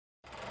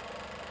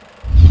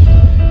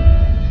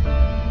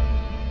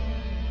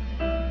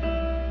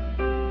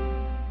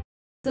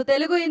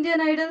Telugu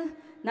Indian Idol.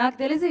 నాకు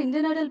తెలిసి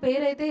Indian Idol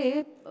పేరు అయితే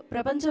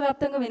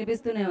ప్రపంచవ్యాప్తంగా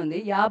వినిపిస్తూనే ఉంది.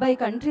 50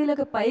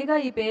 కంట్రీలకు పైగా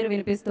ఈ పేరు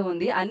వినిపిస్తూ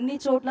ఉంది. అన్ని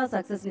చోట్ల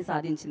సక్సెస్ని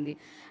సాధించింది.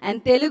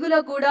 అండ్ తెలుగులో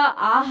కూడా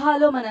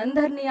ఆహాలో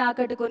మనందరినీ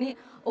ఆకట్టుకొని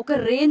ఒక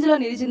రేంజ్లో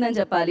నిలిచిందని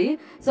చెప్పాలి.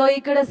 సో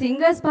ఇక్కడ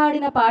సింగర్స్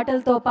పాడిన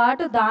పాటలతో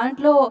పాటు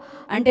దాంట్లో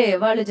అంటే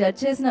వాళ్ళు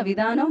జడ్జ్ చేసిన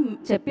విధానం,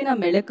 చెప్పిన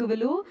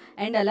మెళకువలు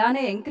అండ్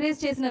అలానే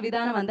ఎంకరేజ్ చేసిన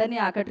విధానం అందరినీ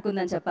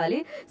ఆకట్టుకుందని చెప్పాలి.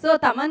 సో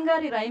తమన్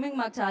గారి రైమింగ్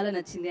మాకు చాలా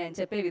నచ్చింది ఆయన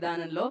చెప్పే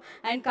విధానంలో.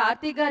 అండ్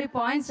కార్తీక్ గారి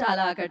పాయింట్స్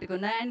చాలా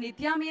ఆకట్టుకున్నాయి. అండ్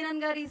నిత్య మీనన్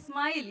గారి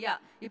స్మైల్,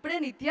 ఇప్పుడే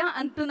నిత్య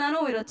అంటున్నాను,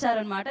 మీరు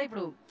వచ్చారనమాట.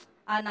 ఇప్పుడు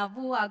ఆ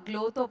నవ్వు, ఆ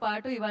గ్లోతో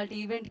పాటు ఇవాళ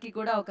ఈవెంట్కి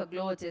కూడా ఒక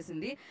గ్లో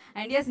వచ్చేసింది.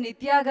 అండ్ ఎస్,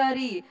 నిత్య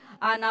గారి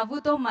ఆ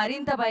నవ్వుతో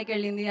మరింత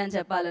పైకెళ్ళింది అని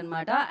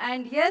చెప్పాలన్నమాట.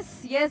 అండ్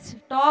ఎస్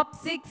టాప్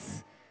 6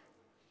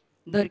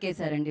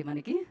 దొరికేశారండి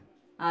మనకి.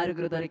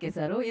 6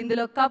 దొరికేశారు.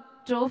 ఇందులో కప్,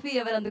 ట్రోఫీ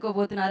ఎవరు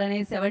అందుకోబోతున్నారనే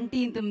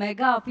 17th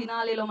మెగా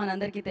ఫినాలేలో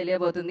మనందరికీ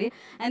తెలియబోతుంది.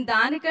 అండ్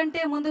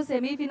దానికంటే ముందు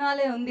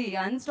సెమీఫినాలే ఉంది,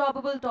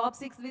 unstoppable top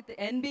 6 with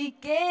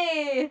NBK.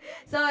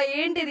 So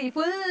ఏంటిది,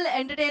 ఫుల్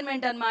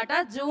ఎంటర్టైన్మెంట్ అనమాట.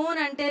 జూన్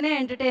అంటేనే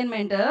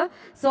ఎంటర్టైన్మెంట్.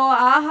 సో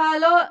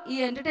ఆహాలో ఈ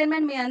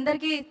ఎంటర్టైన్మెంట్ మీ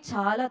అందరికీ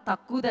చాలా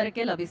తక్కువ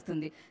ధరకే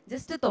లభిస్తుంది.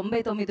 జస్ట్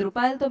 99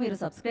 రూపాయలతో మీరు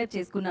సబ్స్క్రైబ్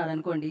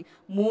చేసుకున్నారనుకోండి,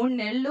 3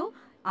 నెలలు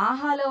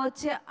ఆహాలో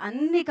వచ్చే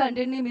అన్ని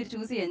కంటెంట్ని మీరు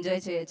చూసి ఎంజాయ్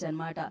చేయొచ్చు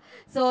అనమాట.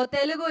 So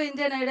Telugu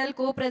Indian Idol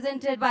co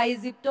presented by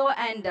Zepto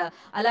and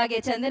అలాగే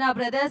చందన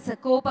brothers,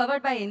 co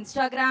powered by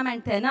Instagram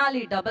and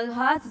Tenali double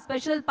horse,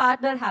 special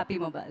partner happy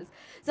mobiles.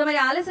 So మరి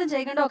ఆలస్యం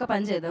చేయకుండా ఒక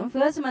పని చేద్దాం,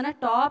 ఫస్ట్ మన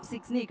టాప్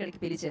 6ని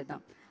ఇక్కడికి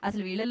పిలిచేద్దాం.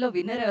 అసలు వీళ్ళల్లో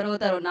విన్నర్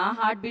ఎవరవుతారో నా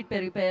హార్ట్ బీట్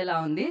పెరిగిపోయేలా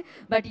ఉంది.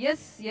 బట్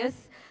ఎస్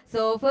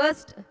సో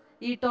ఫస్ట్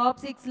ఈ టాప్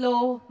 6లో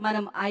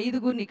మనం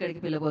 5గురిని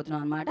ఇక్కడికి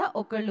పిలబోతున్నాం అనమాట.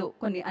 ఒకళ్ళు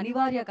కొన్ని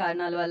అనివార్య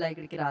కారణాల వల్ల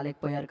ఇక్కడికి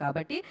రాలేకపోయారు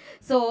కాబట్టి.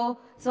 So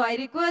I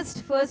request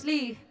firstly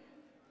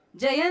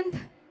Jayant,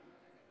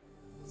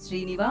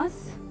 Srinivas,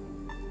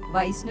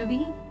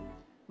 Vaishnavi,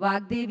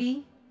 Vagdevi,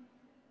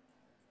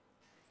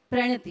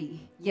 Pranathi.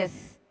 Yes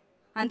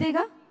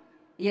అంతేగా?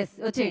 ఎస్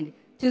వచ్చేయండి.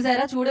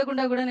 చూసారా,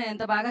 చూడకుండా కూడా నేను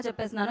ఎంత బాగా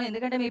చెప్పేస్తున్నాను,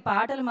 ఎందుకంటే మీ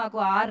పాటలు మాకు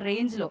ఆ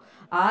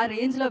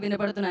రేంజ్లో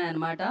వినపడుతున్నాయి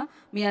అనమాట.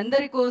 మీ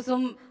అందరి కోసం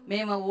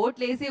మేము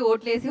ఓట్లేసి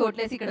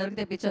ఇక్కడ వరకు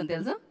తెప్పించాం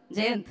తెలుసు.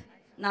 జయంత్,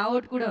 నా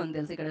ఓటు కూడా ఉంది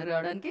తెలుసు ఇక్కడ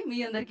రావడానికి, మీ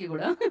అందరికీ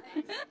కూడా.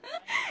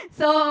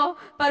 సో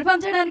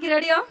పర్ఫామ్ చేయడానికి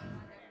రెడీయా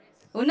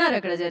ఉన్నారు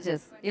అక్కడ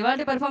జడ్జెస్?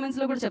 ఇవాళ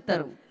పర్ఫార్మెన్స్లో కూడా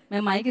చెప్తారు,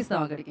 మేము మైక్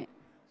ఇస్తాం అక్కడికి.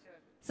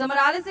 సో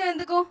మరి ఆలస్యం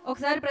ఎందుకు,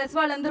 ఒకసారి ప్రెస్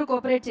వాళ్ళందరూ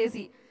కోఆపరేట్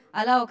చేసి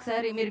అలా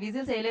ఒకసారి, మీరు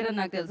విజిల్స్ వేయలేరని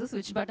నాకు తెలుసు,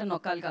 స్విచ్ బటన్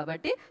నొక్కాలి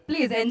కాబట్టి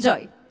ప్లీజ్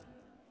ఎంజాయ్.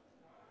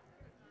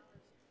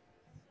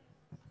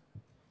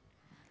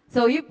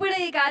 సో ఇప్పుడే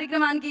ఈ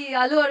కార్యక్రమానికి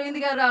అల్లు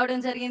అరవింద్ గారు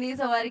రావడం జరిగింది.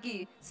 సో వారికి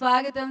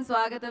స్వాగతం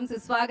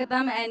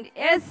సుస్వాగతం. అండ్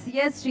ఎస్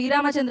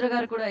శ్రీరామచంద్ర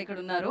గారు కూడా ఇక్కడ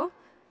ఉన్నారు.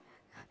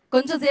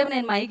 కొంచెం సేపు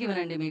నేను మైక్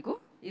ఇవ్వనండి మీకు,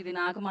 ఇది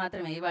నాకు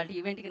మాత్రమే, ఇవాళ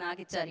ఈవెంట్కి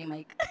నాకు ఇచ్చారు ఈ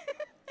మైక్.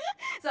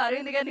 సో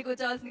అరవింద్ గారిని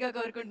కూర్చోవాల్సిందిగా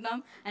కోరుకుంటున్నాం.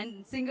 అండ్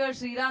సింగర్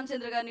శ్రీరామ్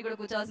చంద్ర గారిని కూడా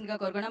కూర్చోవాల్సిందిగా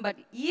కోరుకుంటున్నాం. బట్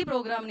ఈ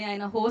ప్రోగ్రామ్ని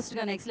ఆయన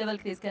హోస్ట్గా నెక్స్ట్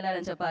లెవెల్కి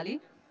తీసుకెళ్లారని చెప్పాలి.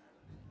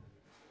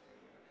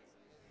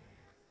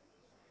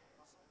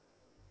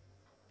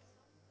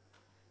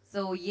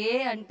 సో ఏ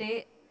అంటే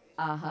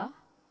ఆహా,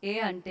 ఏ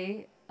అంటే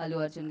అల్లు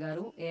అర్జున్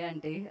గారు, ఏ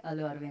అంటే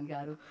అల్లు అరవింద్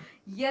గారు.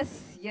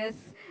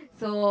 ఎస్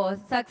సో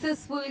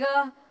సక్సెస్ఫుల్గా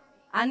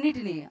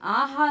అన్నిటినీ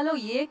ఆహాలో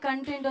ఏ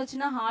కంటెంట్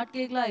వచ్చినా హాట్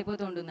కేక్లా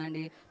అయిపోతూ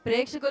ఉంటుందండి.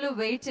 ప్రేక్షకులు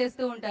వెయిట్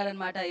చేస్తూ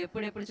ఉంటారనమాట,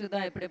 ఎప్పుడెప్పుడు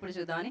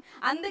చూద్దాం అని.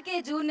 అందుకే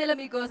జూన్ నెల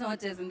మీకోసం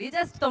వచ్చేసింది.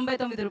 జస్ట్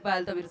 99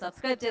 రూపాయలతో మీరు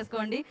సబ్స్క్రైబ్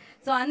చేసుకోండి.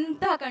 సో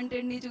అంతా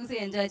కంటెంట్ని చూసి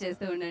ఎంజాయ్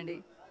చేస్తూ ఉండండి.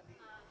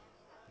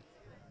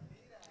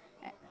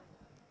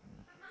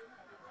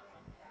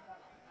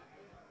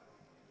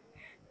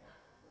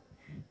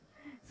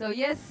 సో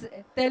ఎస్,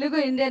 తెలుగు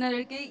ఇండియన్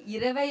ఐడల్కి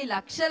 20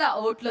 లక్షల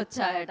ఓట్లు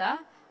వచ్చాయట.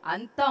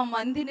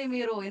 అంతమందిని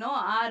మీరు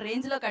ఆ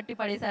రేంజ్లో కట్టి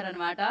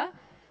పడేశారనమాట.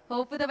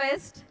 Hope the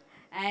best.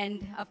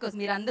 And of course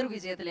మీరు అందరూ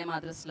విజేతలే మా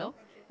దృష్టిలో.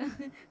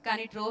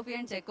 కానీ ట్రోఫీ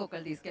అండ్ చెక్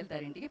ఒకళ్ళు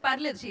తీసుకెళ్తారు ఇంటికి,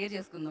 పర్లేదు షేర్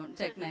చేసుకుందాం,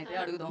 చెక్ని అయితే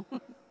అడుగుదాం.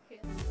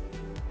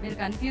 మీరు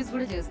కన్ఫ్యూజ్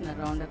కూడా చేస్తున్నారు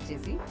రౌండప్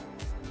చేసి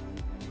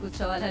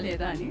కూర్చోవాలా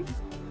లేదా అని.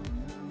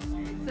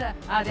 సార్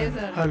అదే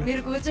సార్,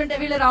 మీరు కూర్చుంటే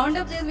వీళ్ళు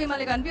రౌండప్ చేసి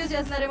మిమ్మల్ని కన్ఫ్యూజ్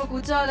చేస్తున్నారేమో,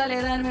 కూర్చోవాలా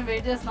లేదా అని మేము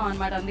వెయిట్ చేస్తున్నాం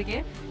అనమాట. అందుకే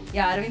ఈ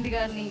అరవింద్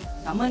గారిని,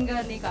 తమన్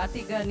గారిని,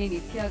 కార్తీక్ గారిని,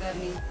 నిత్య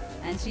గారిని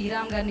అండ్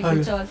శ్రీరామ్ గారిని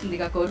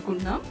కూర్చోవాల్సిందిగా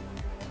కోరుకుంటున్నాం.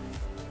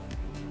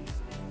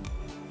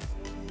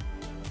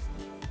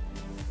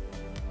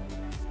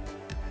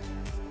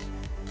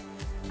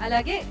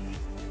 అలాగే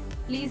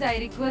ప్లీజ్ ఐ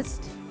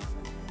రిక్వెస్ట్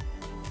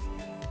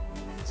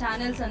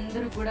ఛానల్స్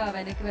అందరూ కూడా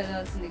వెనక్కి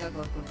వెళ్ళాల్సిందిగా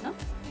కోరుకుంటున్నాం.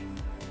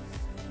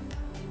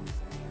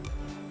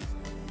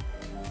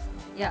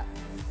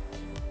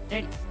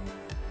 రెడీ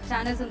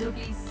ఛానల్స్ అందరూ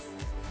ప్లీజ్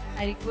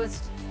ఐ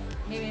రిక్వెస్ట్,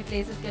 మేము ఈ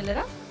ప్లేసెస్కి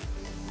వెళ్ళరా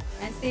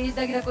అండ్ స్టేజ్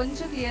దగ్గర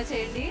కొంచెం క్లియర్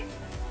చేయండి.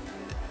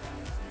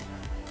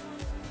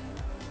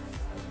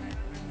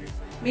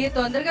 మీరు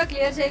తొందరగా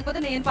క్లియర్ చేయకపోతే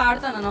నేను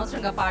పాడతాను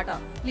అనవసరంగా పాట.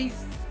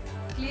 Please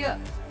clear.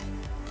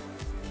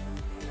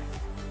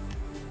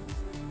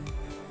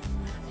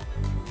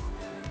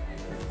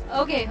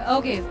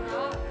 ఓకే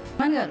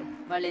మన గారు,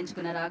 వాళ్ళు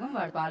ఎంచుకున్న రాగం,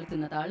 వాడు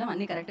పాడుతున్న తాళం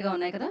అన్నీ కరెక్ట్గా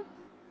ఉన్నాయి కదా,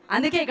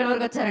 అందుకే ఇక్కడ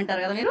వరకు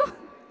వచ్చారంటారు కదా మీరు.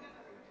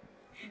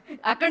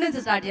 అక్కడి నుంచి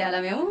స్టార్ట్ చేయాలా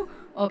మేము?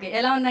 ఓకే,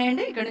 ఎలా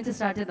ఉన్నాయండి? ఇక్కడ నుంచి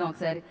స్టార్ట్ చేద్దాం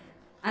ఒకసారి.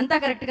 అంతా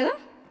కరెక్ట్ కదా?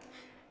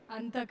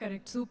 అంతా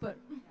కరెక్ట్, సూపర్.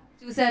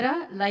 చూసారా,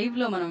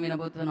 లైవ్లో మనం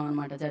వినబోతున్నాం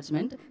అనమాట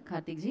జడ్జ్మెంట్.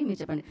 కార్తీక్ జీ మీరు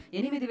చెప్పండి,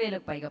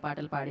 8,000కు పైగా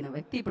పాటలు పాడిన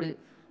వ్యక్తి ఇప్పుడు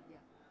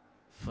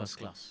first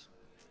class,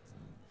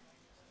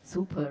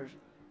 super,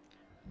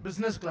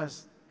 business class.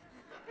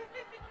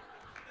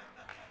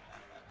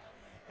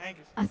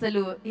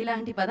 అసలు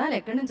ఇలాంటి పదాలు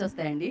ఎక్కడి నుంచి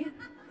వస్తాయండి?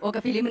 ఒక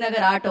ఫిలిం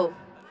నగర్ ఆటో,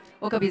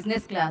 ఒక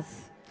బిజినెస్ క్లాస్,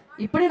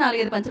 ఇప్పుడే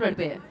 4-5 పంచులు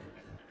పడిపోయాయి.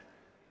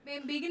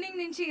 మేము బిగినింగ్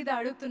నుంచి ఇది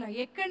అడుగుతున్నా,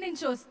 ఎక్కడి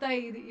నుంచి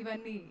వస్తాయి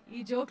ఇవన్నీ,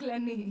 ఈ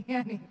జోకులన్నీ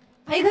అని.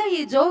 పైగా ఈ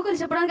జోకులు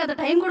చెప్పడానికి అంత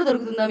టైం కూడా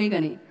దొరుకుతుందా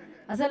మీకని?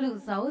 అసలు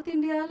సౌత్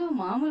ఇండియాలో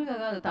మామూలుగా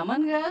కాదు.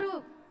 తమన్ గారు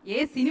ఏ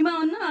సినిమా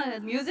ఉన్నా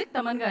మ్యూజిక్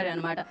తమన్ గారే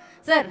అనమాట.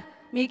 సార్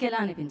మీకు ఎలా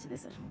అనిపించింది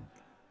సార్?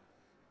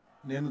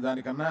 నేను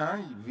దానికన్నా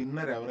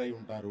విన్నర్ ఎవరై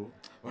ఉంటారు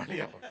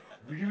వాళ్ళు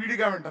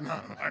విడివిడిగా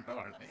వింటున్నాను అనమాట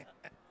వాళ్ళని.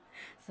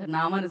 సార్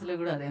నా మనసులో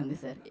కూడా అదే ఉంది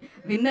సార్,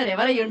 విన్నర్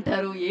ఎవరై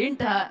ఉంటారు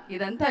ఏంటా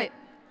ఇదంతా.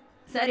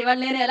 సార్ ఇవాళ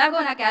నేను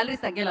ఎలాగో నా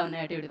క్యాలరీస్ తగ్గేలా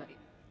ఉన్నాయి అటు ఇటు. మరి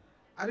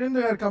అరవింద్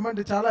గారి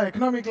కమెంట్ చాలా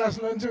ఎకనామిక్ క్లాస్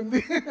నుంచి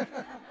ఉంది.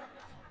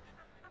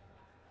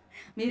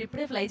 మీరు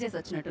ఇప్పుడే ఫ్లై చేసి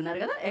వచ్చినట్టున్నారు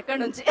కదా ఎక్కడి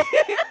నుంచి?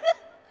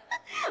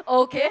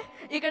 ఓకే,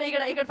 ఇక్కడ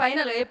ఇక్కడ ఇక్కడ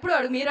ఫైనల్ ఎప్పుడు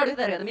మీరు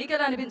అడుగుతారు కదా, మీకు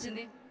ఎలా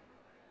అనిపించింది?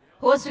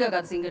 హోస్ట్గా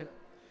కాదు, సింగర్గా.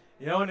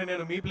 ఏమండి,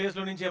 నేను మీ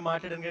ప్లేస్లో నుంచే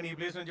మాట్లాడాను కానీ ఈ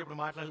ప్లేస్ నుంచి ఇప్పుడు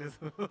మాట్లాడలేదు.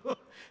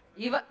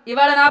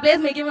 ఇవాళ నా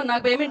ప్లేస్ మీకు ఇవ్వండి,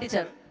 నాకు పేమెంట్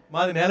ఇచ్చారు.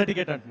 మాది నేల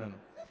టికెట్ అంటున్నాను.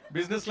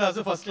 బిజినెస్ క్లాస్,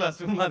 ఫస్ట్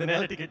క్లాస్, మాది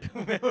నేల టికెట్.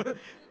 మేము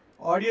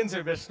ఆడియన్స్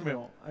బెస్ట్.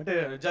 మేము అంటే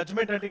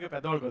జడ్జ్మెంట్ అంటే ఇంకా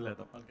పెద్దవాళ్ళకి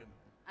వదిలేద్దాం.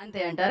 అంతే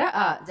అంటారా?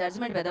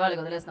 జడ్జ్మెంట్ పెద్దవాళ్ళకి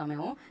వదిలేస్తాం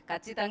మేము.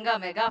 ఖచ్చితంగా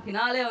మెగా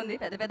ఫినాలే ఉంది,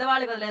 పెద్ద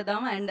వాళ్ళకి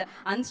వదిలేద్దాం. అండ్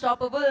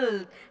అన్స్టాపబుల్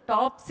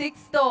టాప్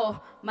 6తో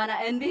మన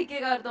ఎన్బీకే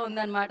గారితో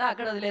ఉందన్నమాట,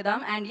 అక్కడ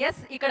వదిలేద్దాం. అండ్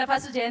ఎస్, ఇక్కడ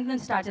ఫస్ట్ జయంత్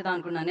నుంచి స్టార్ట్ చేద్దాం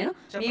అనుకున్నాను నేను.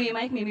 మీ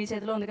మైక్ మీ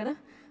చేతిలో ఉంది కదా,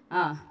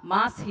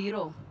 మాస్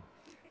హీరో.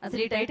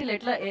 అసలు ఈ టైటిల్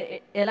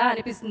ఎలా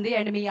అనిపిస్తుంది?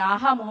 అండ్ మీ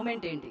ఆహా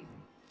మూమెంట్ ఏంటి?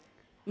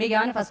 మీకు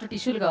ఏమైనా ఫస్ట్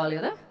టిష్యూలు కావాలి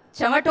కదా,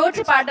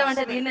 చెమటోడ్చి పాడడం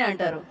అంటే దీన్నే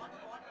అంటారు.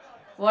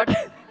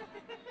 వాటర్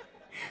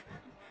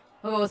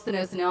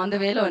వస్తున్నాయి, ఆన్ ద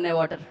వేలో ఉన్నాయి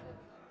వాటర్.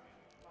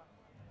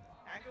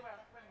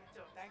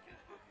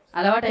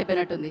 అలవాటు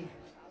అయిపోయినట్టుంది.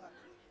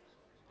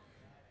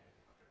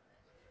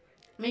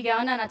 మీకు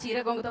ఏమన్నా నా చీర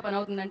గొంగుతో పని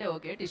అవుతుందంటే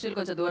ఓకే, టిష్యూలు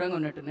కొంచెం దూరంగా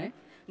ఉన్నట్టున్నాయి.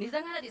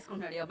 నిజంగానే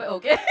తీసుకుంటున్నాడు ఈ అబ్బాయి.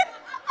 Okay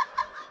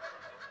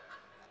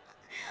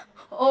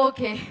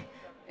okay,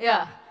 yeah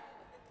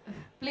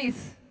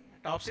please.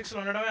 Top 6లో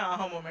ఉండడమే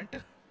ఆహా మూమెంట్.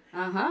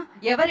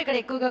 ఎవరు ఇక్కడ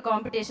ఎక్కువగా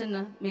కాంపిటీషన్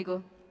మీకు?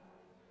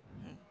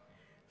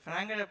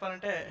 ఫ్రాంక్గా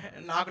చెప్పాలంటే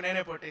నాకు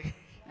నేనే పోటీ.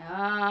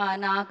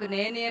 నాకు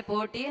నేనే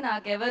పోటీ,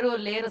 నాకెవరు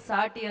లేరు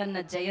సాటి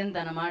అన్న జయంత్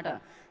అన్నమాట.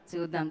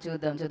 చూద్దాం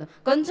చూద్దాం చూద్దాం.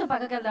 కొంచెం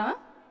పక్కకి వెళ్దామా?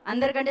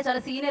 అందరికంటే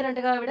చాలా సీనియర్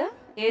అంటగా ఆవిడ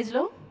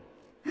ఏజ్లో,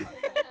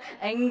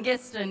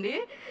 యంగెస్ట్ అండి.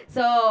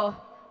 సో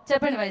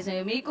చెప్పండి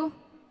వైష్ణవి,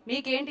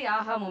 మీకేంటి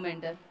ఆహా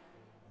మూమెంట్?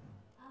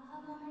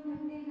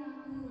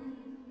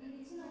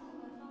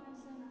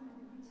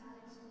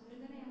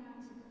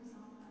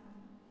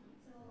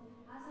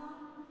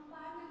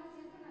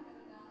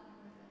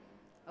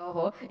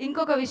 ఓహో,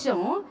 ఇంకొక విషయం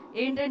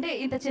ఏంటంటే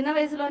ఇంత చిన్న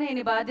వయసులోనే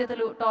ఇన్ని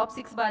బాధ్యతలు, టాప్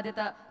 6 బాధ్యత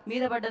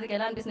మీద పడ్డదికి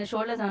ఎలా అనిపిస్తుంది?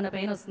 షోల్డర్స్ ఏమైనా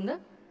పెయిన్ వస్తుందా?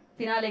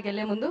 ఫినాలేకి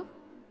వెళ్ళే ముందు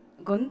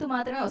గొంతు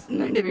మాత్రమే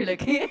వస్తుందండి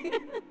వీళ్ళకి.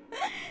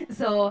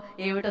 సో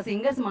ఏమిటో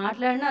సింగర్స్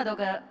మాట్లాడినా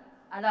అదొక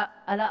అలా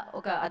అలా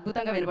ఒక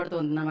అద్భుతంగా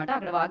వినపడుతుంది అనమాట.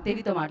 అక్కడ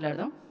వాగ్దేవితో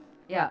మాట్లాడదాం.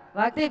 యా,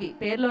 వాగ్దేవి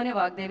పేరులోనే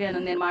వాగ్దేవి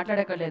అని నేను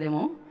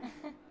మాట్లాడక్కర్లేదేమో.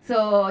 సో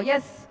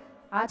ఎస్,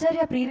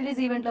 ఆచార్య ప్రీ రిలీజ్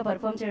ఈవెంట్లో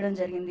పర్ఫామ్ చేయడం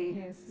జరిగింది.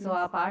 సో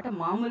ఆ పాట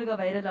మామూలుగా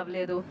వైరల్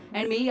అవ్వలేదు.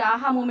 అండ్ మీ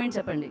ఆహా మూమెంట్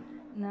చెప్పండి.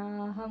 నా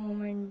ఆహా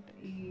మూమెంట్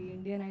ఈ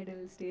ఇండియన్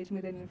ఐడల్ స్టేజ్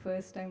మీద నేను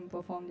ఫస్ట్ టైం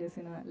పర్ఫామ్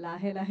చేసిన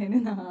లాహే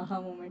లాహేనే నా ఆహా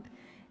మూమెంట్.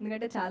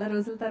 ఎందుకంటే చాలా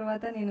రోజుల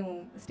తర్వాత నేను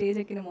స్టేజ్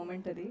ఎక్కిన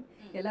మూమెంట్ అది.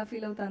 ఎలా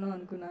ఫీల్ అవుతానో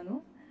అనుకున్నాను,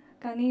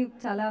 కానీ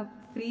చాలా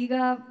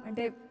ఫ్రీగా,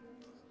 అంటే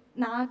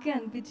నాకే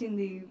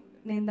అనిపించింది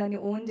నేను దాన్ని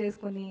ఓన్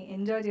చేసుకొని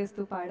ఎంజాయ్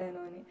చేస్తూ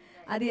పాడాను అని.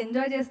 అది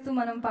ఎంజాయ్ చేస్తూ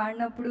మనం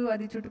పాడినప్పుడు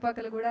అది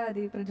చుట్టుపక్కల కూడా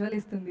అది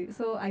ప్రజ్వలిస్తుంది.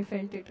 So I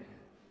felt it.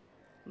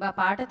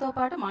 పాటతో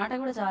పాటు మాట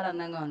కూడా చాలా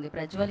అందంగా ఉంది,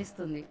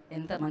 ప్రజ్వలిస్తుంది.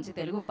 ఎంత మంచి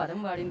తెలుగు పదం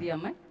వాడింది ఈ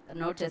అమ్మాయి,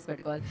 నోట్ చేసి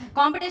పెట్టుకోవాలి.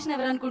 కాంపిటీషన్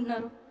ఎవరు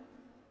అనుకుంటున్నారు?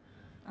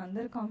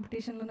 అందరు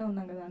కాంపిటీషన్లోనే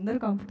ఉన్నాం కదా, అందరు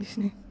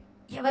కాంపిటీషనే.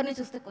 ఎవరిని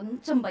చూస్తే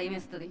కొంచెం భయం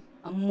వేస్తుంది,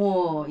 అమ్మో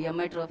ఈ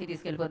అమ్మాయి ట్రోఫీ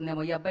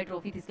తీసుకెళ్ళిపోతుందేమో, ఈ అబ్బాయి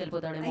ట్రోఫీ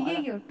తీసుకెళ్ళిపోతాడేమో.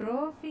 అయ్యో,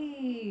 ట్రోఫీ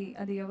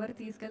అది ఎవరు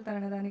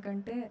తీసుకెళ్తారనే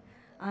దానికంటే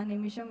ఆ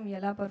నిమిషం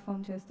ఎలా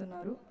పర్ఫామ్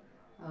చేస్తున్నారు,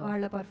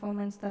 వాళ్ళ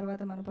పర్ఫార్మెన్స్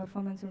తర్వాత మన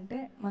పర్ఫార్మెన్స్ ఉంటే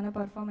మన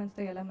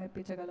పర్ఫార్మెన్స్తో ఎలా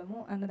మెప్పించగలము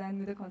అన్న దాని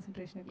మీద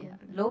కాన్సన్ట్రేషన్.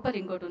 లోపల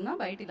ఇంకోటి ఉన్నా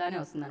బయట ఇలానే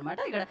వస్తుంది అనమాట.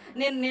 ఇక్కడ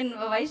నేను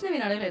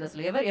వైష్ణవిని అడగలేదు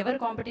అసలు, ఎవరు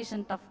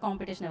కాంపిటీషన్, టఫ్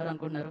కాంపిటీషన్ ఎవరు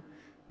అనుకుంటున్నారు?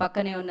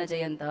 పక్కనే ఉన్న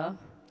జయంత,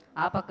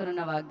 ఆ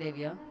పక్కనున్న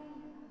వాగ్దేవియా?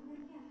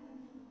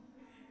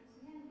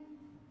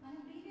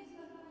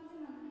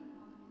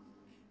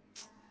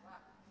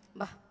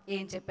 బా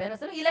ఏం చెప్పారు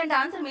అసలు? ఇలాంటి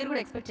ఆన్సర్ మీరు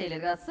కూడా ఎక్స్పెక్ట్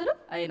చేయలేదు కదా అసలు.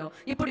 అయినో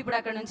ఇప్పుడు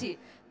అక్కడ నుంచి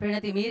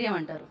ప్రణతి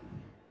మీరేమంటారు?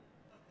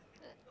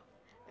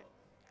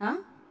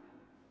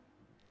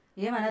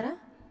 ఏమన్నారా?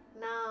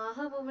 నా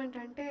ఆహా మూమెంట్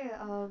అంటే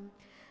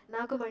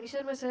నాకు Mani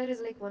Sharma sir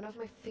is like one of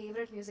my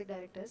favourite music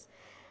directors.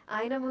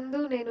 ఆయన ముందు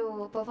నేను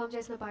పర్ఫామ్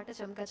చేసిన పాట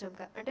చమ్కా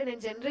చమ్కా. అంటే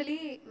నేను జనరలీ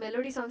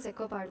మెలోడీ సాంగ్స్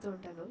ఎక్కువ పాడుతూ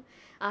ఉంటాను.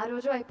 ఆ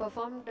రోజు I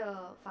performed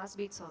fast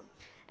beat song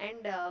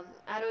and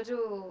ఆ రోజు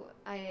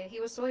he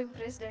was so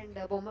impressed and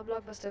బొమ్మ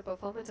బ్లాక్ బస్టర్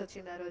పర్ఫార్మెన్స్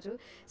వచ్చింది ఆ రోజు.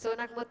 సో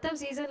నాకు మొత్తం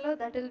సీజన్లో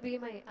దట్ విల్ బీ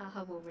మై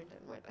ఆహా మూమెంట్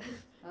అనమాట.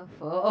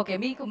 ఓకే,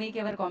 మీకు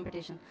ఎవరు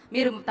కాంపిటీషన్?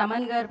 మీరు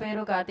తమన్ గారి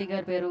పేరు, కార్తీక్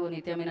గారి పేరు,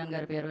 నిత్య మీనన్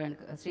గారి పేరు అండ్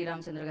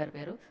శ్రీరామ్ చంద్ర గారి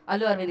పేరు,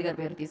 అల్లు అరవింద్ గారి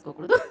పేరు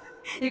తీసుకోకూడదు.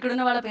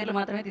 ఇక్కడున్న వాళ్ళ పేర్లు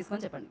మాత్రమే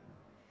తీసుకొని చెప్పండి.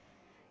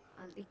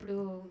 ఇప్పుడు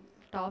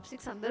టాప్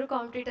 6 అందరూ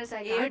కాంపిటీటర్స్.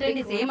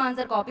 ఏమిటండి సేమ్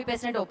ఆన్సర్ కాపీ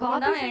పేస్ట్ అంటే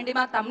ఒప్పుకుందాం ఏంటి?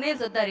 మాకు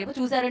తమ్నేల్స్ వద్దా? రేపు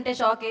చూసారంటే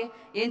షాకే,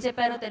 ఏం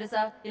చెప్పారో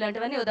తెలుసా,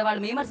 ఇలాంటివన్నీ వద్దా?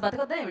 వాళ్ళు మీమర్స్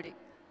బతకొద్దా ఏమిటి?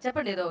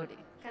 చెప్పండి ఏదో ఒకటి.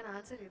 కానీ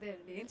ఆన్సర్ ఇదే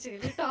అండి, ఏం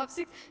చేయలేదు. టాప్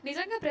 6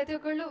 నిజంగా ప్రతి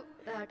ఒక్కళ్ళు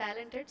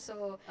టాలెంటెడ్. సో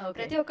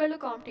ప్రతి ఒక్కళ్ళు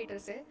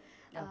కాంపిటీటర్సే.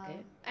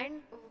 అండ్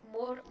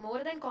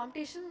మోర్ దెన్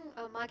కాంపిటీషన్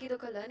మాకు ఇది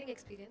ఒక లెర్నింగ్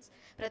ఎక్స్పీరియన్స్.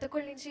 ప్రతి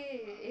ఒక్కళ్ళ నుంచి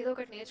ఏదో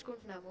ఒకటి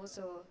నేర్చుకుంటున్నాము.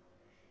 So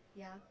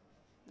yeah.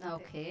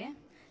 ఓకే,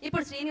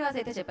 ఇప్పుడు శ్రీనివాస్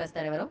అయితే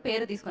చెప్పేస్తారు ఎవరో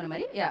పేరు తీసుకొని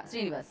మరి. యా,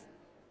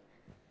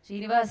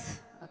 శ్రీనివాస్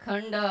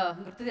అఖండ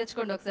గుర్తు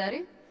తెచ్చుకోండి ఒకసారి.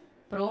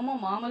 ప్రోమో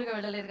మామూలుగా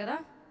వెళ్ళలేదు కదా,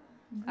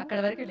 అక్కడ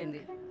వరకు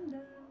వెళ్ళింది.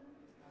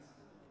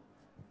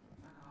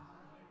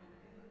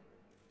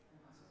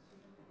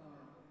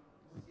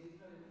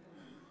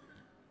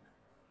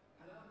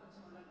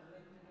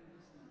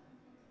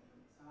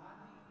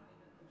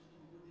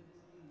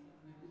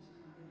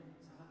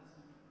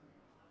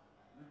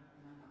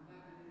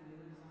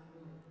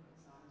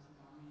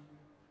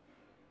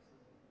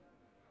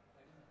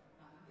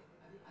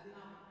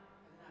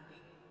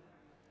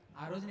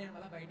 ఆ రోజు నేను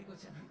మళ్ళీ బయటికి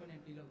వచ్చాను అనుకో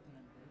నేను ఫీల్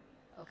అవుతున్నాను.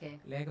 ఓకే,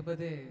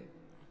 లేకపోతే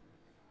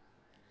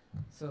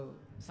సో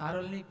సార్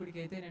వాళ్ళని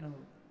ఇప్పటికైతే నేను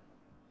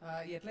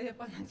ఎట్లా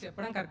చెప్పాలి, నాకు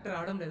చెప్పడం కరెక్ట్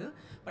రావడం లేదు.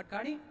 బట్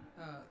కానీ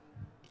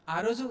ఆ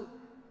రోజు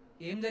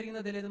ఏం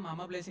జరిగిందో తెలియదు, మా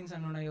అమ్మ బ్లెస్సింగ్స్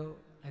అన్నీ ఉన్నాయో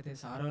అయితే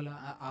సార్ వాళ్ళ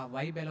ఆ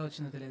వైబ్ ఎలా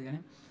వచ్చిందో తెలియదు.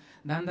 కానీ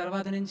దాని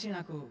తర్వాత నుంచి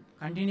నాకు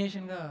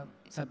కంటిన్యూషన్గా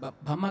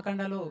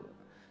బొమ్మకండలో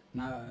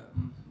నా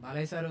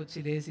బాలయ్య సార్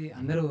వచ్చి లేచి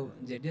అందరూ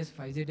జడ్జెస్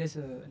 5 జడ్జెస్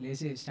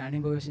లేచి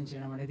స్టాండింగ్ ఓవేషన్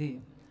చేయడం అనేది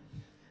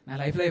నా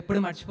లైఫ్లో ఎప్పుడు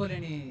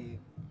మర్చిపోలేని.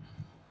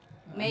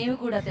 మేము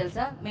కూడా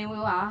తెలుసా, మేము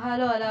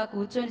ఆహాలో అలా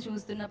కూర్చొని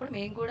చూస్తున్నప్పుడు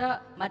మేము కూడా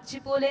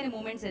మర్చిపోలేని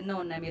మూమెంట్స్ ఎన్నో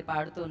ఉన్నాయి మీరు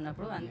పాడుతూ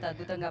ఉన్నప్పుడు. అంత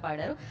అద్భుతంగా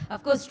పాడారు.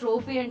 Of course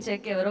trophy and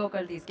check ఎవరో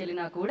ఒకళ్ళు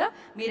తీసుకెళ్ళినా కూడా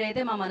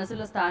మీరైతే మా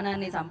మనసులో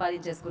స్థానాన్ని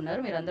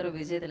సంపాదించేసుకున్నారు. మీరందరూ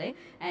విజేతలే.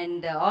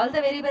 And all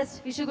the very best,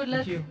 wish you good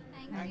luck.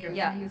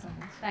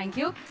 Thank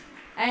you.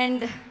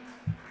 And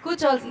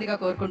కూర్చోవాల్సిందిగా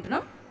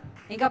కోరుకుంటున్నాం.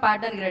 ఇంకా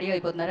పాడడానికి రెడీ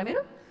అయిపోతున్నారా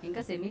మీరు?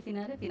 ఇంకా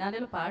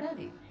ఫినాలేలో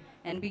పాడాలి.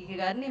 ఎన్బికే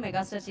గారిని,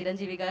 మెగాస్టార్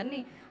చిరంజీవి గారిని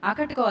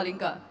ఆకట్టుకోవాలి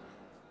ఇంకా.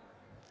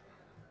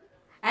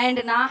 అండ్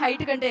నా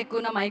హైట్ కంటే ఎక్కువ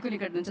ఉన్న మైకులు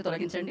ఇక్కడ నుంచి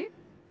తొలగించండి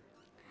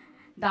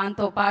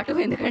దాంతో పాటు,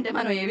 ఎందుకంటే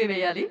మనం ఏవి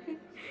వేయాలి.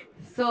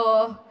 So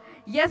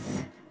yes,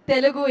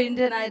 Telugu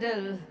Indian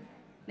Idol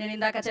నేను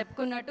ఇందాక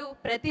చెప్పుకున్నట్టు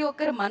ప్రతి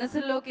ఒక్కరు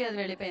మనసుల్లోకి అది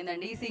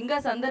వెళ్ళిపోయిందండి. ఈ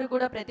సింగర్స్ అందరూ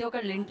కూడా ప్రతి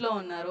ఒక్కళ్ళు ఇంట్లో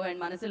ఉన్నారు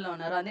అండ్ మనసుల్లో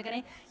ఉన్నారు.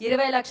 అందుకని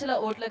 20 లక్షల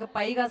ఓట్లకు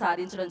పైగా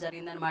సాధించడం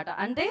జరిగిందనమాట.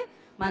 అంటే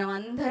మనం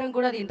అందరం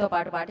కూడా దీంతో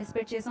పాటు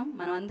పార్టిసిపేట్ చేసాం,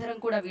 మనం అందరం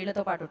కూడా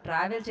వీళ్ళతో పాటు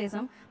ట్రావెల్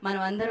చేసాం,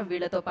 మనం అందరం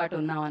వీళ్ళతో పాటు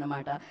ఉన్నాం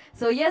అనమాట.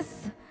 సో ఎస్,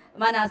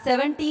 మన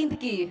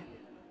 17th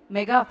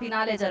మెగా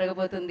ఫినాలే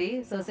జరగబోతుంది.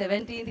 సో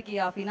 17th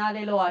ఆ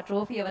ఫినాలేలో ఆ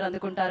ట్రోఫీ ఎవరు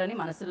అందుకుంటారని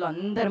మనసుల్లో,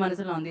 అందరి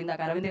మనసుల్లో ఉంది.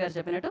 ఇందాక అరవింద్ గారు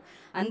చెప్పినట్టు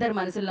అందరి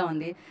మనసుల్లో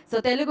ఉంది. So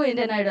Telugu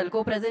Indian Idol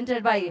co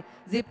presented by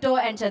Zepto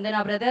and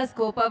Chandana brothers,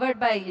 co powered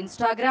by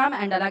Instagram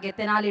and అలాగే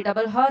Tenali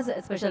double has,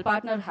 special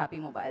partner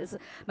happy mobiles.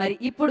 మరి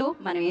ఇప్పుడు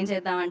మనం ఏం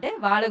చేద్దామంటే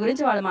వాళ్ళ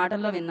గురించి వాళ్ళ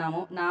మాటల్లో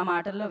విన్నాము, నా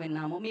మాటల్లో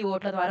విన్నాము, మీ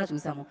ఓట్ల ద్వారా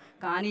చూసాము.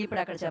 కానీ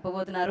ఇప్పుడు అక్కడ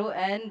చెప్పబోతున్నారు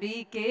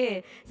ఎన్బికే.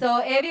 సో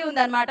ఏవి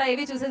ఉందన్నమాట.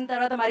 ఏవి చూసిన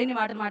తర్వాత మరిన్ని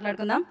మాటలు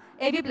మాట్లాడుకుందాం.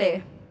 ఏవి ప్లే.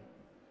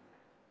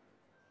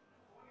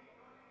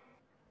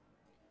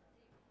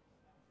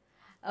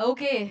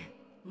 ఓకే,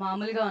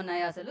 మామూలుగా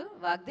ఉన్నాయి అసలు.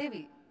 వాగ్దేవి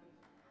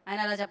ఆయన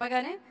అలా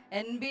చెప్పగానే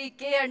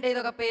ఎన్బికే అంటే ఇది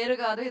ఒక పేరు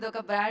కాదు, ఇది ఒక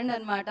బ్రాండ్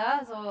అనమాట.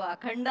 సో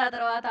అఖండ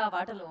తర్వాత ఆ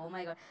పాటలు, ఓ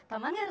మై గాడ్.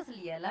 తమన్ గారు అసలు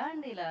ఎలా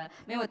అండి ఇలా,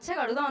 మేము వచ్చాక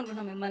అడుగుదాం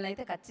అనుకున్నాం మిమ్మల్ని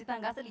అయితే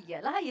ఖచ్చితంగా, అసలు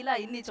ఇలా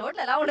ఇన్ని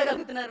చోట్ల ఎలా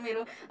ఉండగలుగుతున్నారు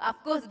మీరు?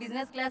 Of course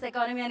business class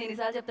economy అని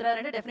ఇన్నిసార్లు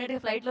చెప్తున్నారంటే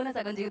డెఫినెట్గా ఫ్లైట్లోనే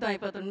సగం జీవితం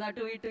అయిపోతుంది,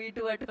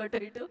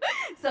 అటు ఇటు.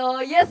 సో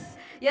ఎస్,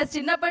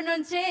 చిన్నప్పటి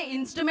నుంచే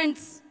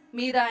ఇన్స్ట్రుమెంట్స్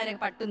మీద ఆయనకు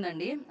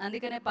పట్టుందండి.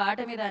 అందుకనే పాట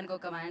మీద ఆయనకు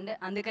ఒక కమాండ్,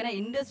 అందుకనే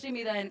ఇండస్ట్రీ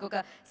మీద ఆయనకు ఒక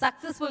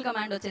సక్సెస్ఫుల్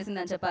కమాండ్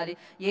వచ్చేసిందని చెప్పాలి.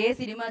 ఏ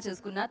సినిమా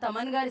చూసుకున్నా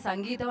తమన్ గారి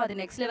సంగీతం అది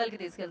నెక్స్ట్ లెవెల్కి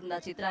తీసుకెళ్తుంది ఆ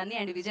చిత్రాన్ని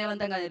అండ్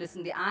విజయవంతంగా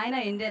నిలుస్తుంది.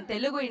 ఆయన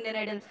తెలుగు ఇండియన్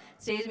ఐడల్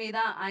స్టేజ్ మీద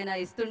ఆయన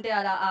ఇస్తుంటే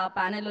అలా ఆ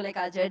ప్యానెల్లో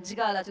లైక్ ఆ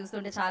జడ్జ్గా అలా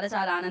చూస్తుంటే చాలా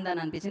చాలా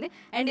ఆనందాన్ని అనిపించింది.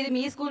 అండ్ ఇది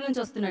మీ స్కూల్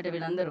నుంచి వస్తున్నట్టు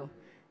వీళ్ళందరూ.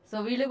 సో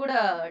వీళ్ళు కూడా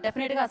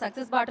డెఫినెట్గా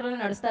సక్సెస్ బాటలోనే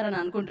నడుస్తారని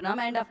అనుకుంటున్నాం.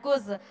 అండ్ అఫ్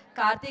కోర్స్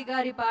కార్తీక్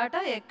గారి పాట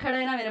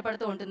ఎక్కడైనా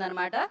వినపడుతూ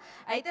ఉంటుందన్నమాట.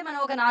 అయితే మనం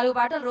ఒక 4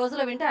 పాటలు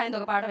రోజులో వింటే ఆయన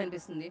ఒక పాట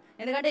వినిపిస్తుంది,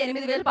 ఎందుకంటే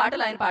 8000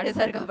 పాటలు ఆయన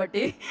పాడేశారు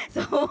కాబట్టి.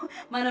 సో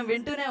మనం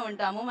వింటూనే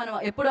ఉంటాము, మనం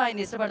ఎప్పుడు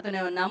ఆయన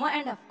ఇష్టపడుతూనే ఉన్నాము.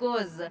 అండ్ అఫ్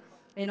కోర్స్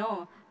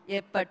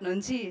ఎప్పటి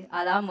నుంచి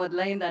అలా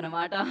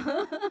మొదలైందనమాట.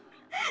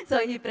 సో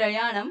ఈ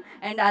ప్రయాణం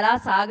అండ్ అలా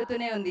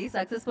సాగుతూనే ఉంది,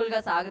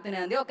 సక్సెస్ఫుల్గా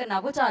సాగుతూనే ఉంది. ఒక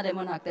నవ్వు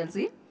చాలేమో నాకు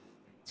తెలిసి.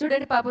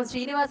 చూడండి పాపం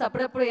శ్రీనివాస్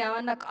అప్పుడప్పుడు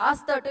ఏమన్నా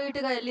కాస్త అటు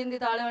ఇటుగా వెళ్ళింది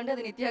తాళం అంటే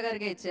అది నిత్య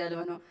గారికే ఇచ్చేయాలి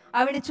మనం.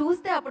 ఆవిడని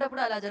చూస్తే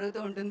అప్పుడప్పుడు అలా జరుగుతూ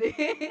ఉంటుంది.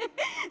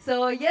 సో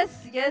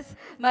ఎస్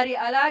మరి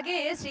అలాగే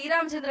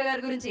శ్రీరామచంద్ర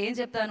గారి గురించి ఏం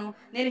చెప్తాను.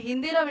 నేను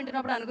హిందీలో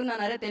వింటున్నప్పుడు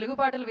అనుకున్నాను, అరే తెలుగు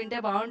పాటలు వింటే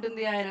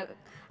బాగుంటుంది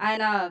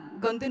ఆయన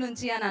గొంతు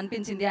నుంచి అని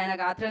అనిపించింది, ఆయన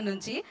గాత్రం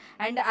నుంచి.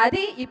 అండ్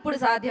అది ఇప్పుడు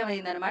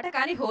సాధ్యమైందనమాట,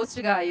 కానీ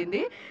హోస్ట్గా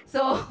అయింది.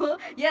 సో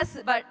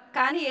బట్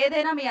కానీ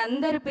ఏదైనా మీ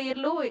అందరి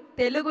పేర్లు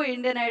తెలుగు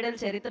ఇండియన్ ఐడల్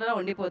చరిత్రలో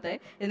ఉండిపోతాయి,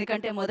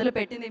 ఎందుకంటే మొదలు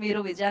పెట్టింది మీరు,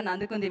 విజయాన్ని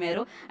అందుకుంది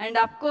మీరు. అండ్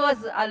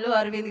అఫ్కోర్స్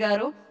అరవింద్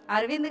గారు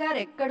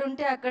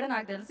ఎక్కడుంటే అక్కడ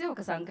నాకు తెలిసి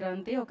ఒక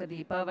సంక్రాంతి, ఒక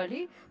దీపావళి,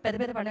 పెద్ద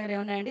పెద్ద పండుగలు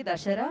ఏమున్నాయండి,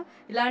 దసరా,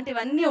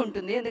 ఇలాంటివన్నీ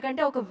ఉంటుంది.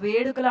 ఎందుకంటే ఒక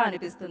వేడుకలా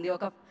అనిపిస్తుంది.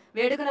 ఒక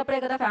వేడుకనప్పుడే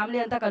కదా ఫ్యామిలీ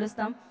అంతా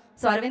కలుస్తాం.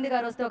 సో అరవింద్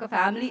గారు వస్తే ఒక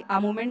ఫ్యామిలీ ఆ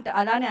మూమెంట్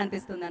అలానే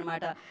అనిపిస్తుంది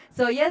అనమాట.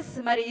 సో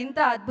మరి ఇంత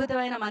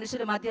అద్భుతమైన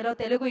మనుషుల మధ్యలో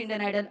తెలుగు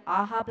ఇండియన్ ఐడల్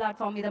ఆహా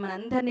ప్లాట్ఫామ్ మీద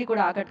మనందరినీ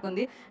కూడా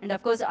ఆకట్టుకుంది. అండ్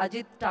అఫ్కోర్స్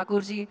అజిత్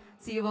ఠాకూర్జీ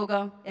సీఈఓగా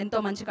ఎంతో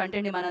మంచి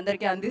కంటెంట్ని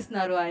మనందరికీ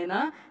అందిస్తున్నారు ఆయన.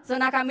 సో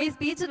నాకు మీ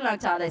స్పీచ్లు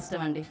నాకు చాలా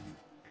ఇష్టం అండి.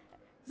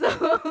 సో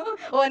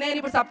నేను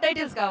ఇప్పుడు సబ్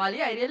టైటిల్స్ కావాలి.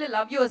 I really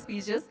love your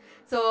speeches.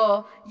 So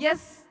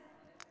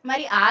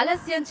మరి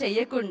ఆలస్యం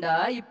చెయ్యకుండా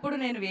ఇప్పుడు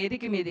నేను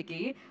వేదిక మీదకి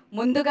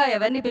ముందుగా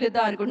ఎవరిని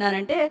పిలుద్దాం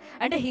అనుకున్నానంటే,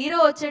 అంటే హీరో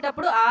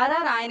వచ్చేటప్పుడు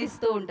ఆర్ఆర్ ఆయన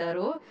ఇస్తూ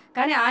ఉంటారు,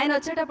 కానీ ఆయన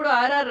వచ్చేటప్పుడు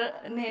ఆర్ఆర్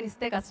నేను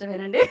ఇస్తే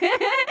కష్టమేనండి.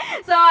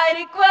 So I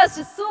request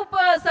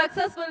super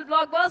successful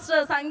block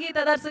buster సంగీత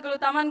దర్శకులు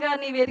తమన్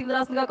గారిని వేదిక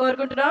రాస్తుందిగా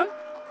కోరుకుంటున్నాం.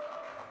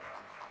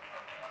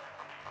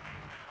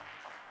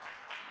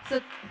 సో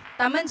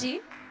తమన్జీ,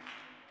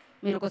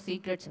 మీరు ఒక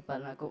సీక్రెట్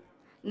చెప్పాలి నాకు.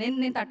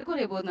 నేను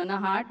తట్టుకోలేకపోతున్నాను, నా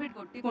హార్ట్ బీట్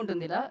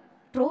కొట్టుకుంటుంది ఇలా.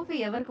 ట్రోఫీ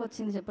ఎవరికి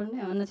వచ్చింది చెప్పండి,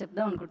 ఏమన్నా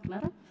చెప్దాం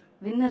అనుకుంటున్నారా?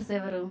 విన్నర్స్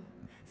ఎవరు?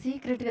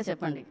 సీక్రెట్గా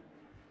చెప్పండి.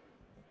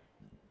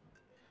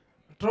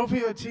 ట్రోఫీ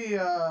వచ్చి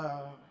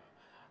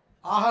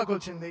ఆహాకు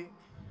వచ్చింది.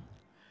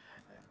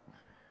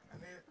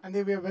 And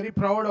we are very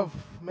proud of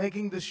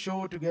making this show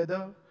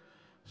together.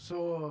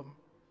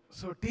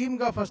 So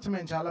టీమ్గా ఫస్ట్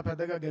మేము చాలా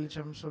పెద్దగా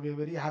గెలిచాం. So we are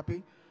very happy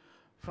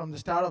from the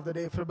start of the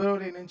day.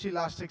 ఫిబ్రవరి నుంచి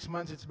last 6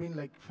 months it's been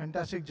like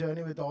fantastic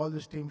journey with all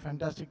this team,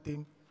 fantastic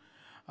team.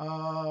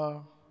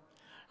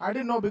 I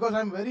didn't know because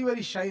I'm very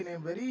very shy.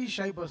 నేను very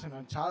shy person.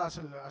 చాలా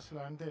అసలు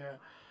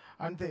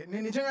అంతే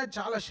నేను నిజంగా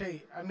చాలా shy.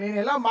 నేను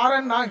ఎలా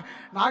మారాను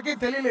నాకే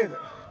తెలియలేదు.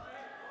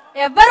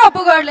 ఎవ్వరు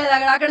ఒప్పుకోవట్లేదు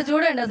అక్కడ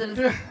చూడండి. అసలు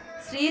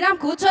శ్రీరామ్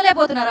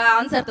కూర్చోలేకపోతున్నారు ఆ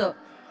ఆన్సర్తో.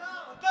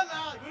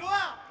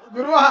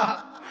 గురువా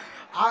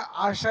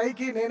ఆ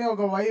షైకి నేనే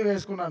ఒక వై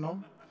వేసుకున్నాను.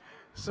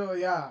 So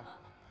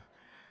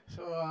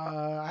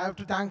I have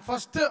to thank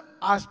first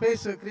ఆ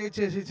స్పేస్ క్రియేట్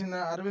చేసి ఇచ్చిన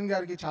అరవింద్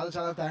గారికి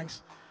చాలా థ్యాంక్స్.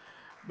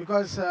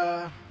 బికాస్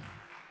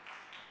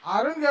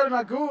అరుణ్ గారు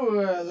నాకు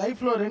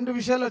లైఫ్లో 2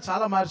 విషయాల్లో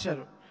చాలా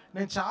మార్చారు.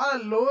 నేను చాలా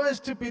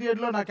లోయెస్ట్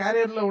పీరియడ్లో నా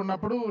క్యారియర్లో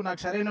ఉన్నప్పుడు నాకు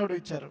సరైనోడు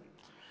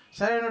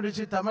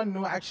ఇచ్చి తమన్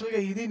నువ్వు యాక్చువల్గా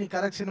ఇది నీ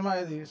కరెక్ట్ సినిమా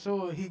ఇది. So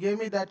he gave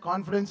me that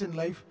confidence in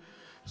life.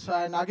 So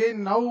and again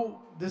now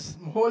this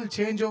whole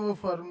change over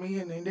for me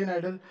in Indian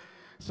Idol.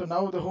 So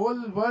now the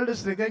whole world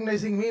is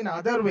recognising me in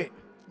other way,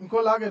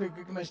 ఇంకోలాగా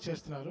recognise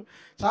చేస్తున్నారు.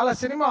 చాలా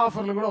cinema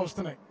ఆఫర్లు కూడా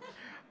వస్తున్నాయి.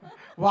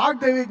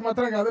 వాగ్దేవికి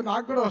మాత్రం కాదు,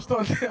 నాకు కూడా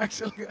వస్తుంది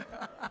యాక్చువల్గా.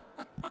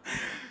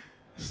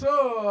 So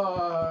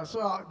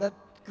that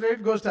credit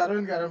goes to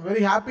Arvind Garu. I'm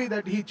very happy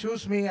that he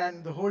chose me and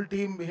the whole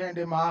team behind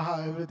him, AHA,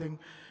 everything.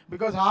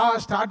 Because AHA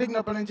starting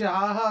nappadi nunchi,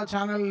 AHA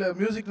channel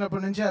music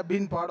nappadi nunchi, I've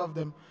been part of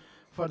them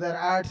for their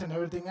ads and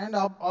everything. And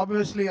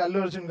obviously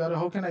Allu Arjun Garu,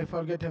 how can I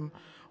forget him?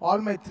 All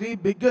my 3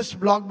 biggest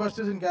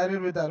blockbusters in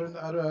career with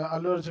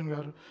Allu Arjun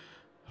Garu.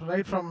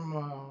 Right from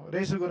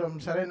Resuguram,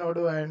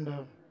 Sarenodu and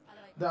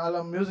the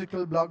Alam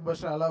musical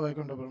blockbuster Ala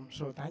Vaikuntapuram.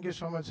 So thank you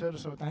so much, sir.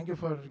 So thank you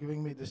for giving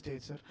me this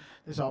stage, sir,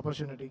 this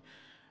opportunity,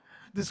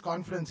 this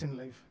confidence in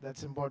life.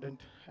 That's important.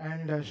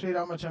 And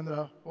Sreerama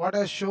Chandra, what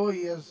a show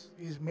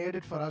he's made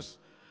it for us.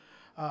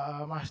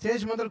 మా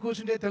stage ముందర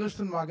కూర్చుంటే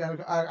తెలుస్తుంది మాకు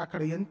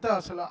అక్కడ ఎంత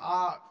అసలు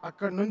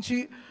అక్కడ నుంచి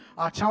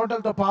ఆ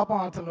చెమటలతో పాపం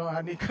అతను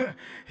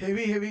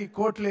హెవీ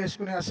కోట్లు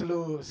వేసుకుని అసలు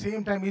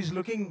same time is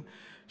looking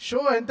show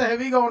ఎంత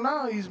హెవీగా ఉన్నా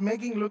is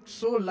making look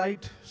so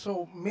light. So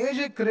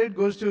major credit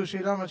goes to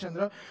Sreerama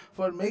Chandra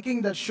for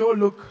making that show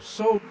look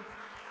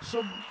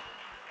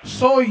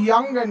so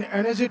young and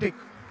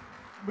energetic.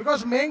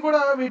 Because మేము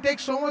కూడా we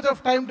take so much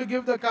of time to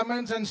give the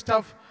comments and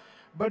stuff,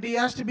 but he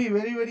has to be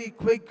very very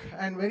quick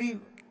and very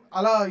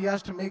అలా he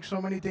has to make so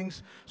many things,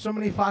 so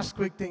many fast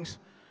quick things,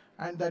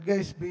 and that guy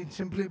is been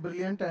simply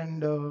brilliant. And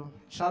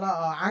చాలా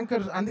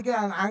anchor, అందుకే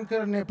ఆయన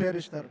anchor అనే పేరు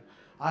ఇస్తారు.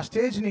 ఆ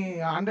స్టేజ్ని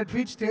 100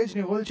 feet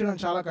స్టేజ్ని hold చేయడం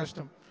చాలా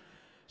కష్టం.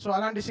 సో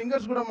అలాంటి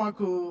సింగర్స్ కూడా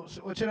మాకు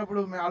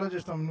వచ్చినప్పుడు మేము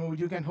ఆలోచిస్తాం, నువ్వు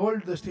you can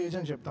hold the stage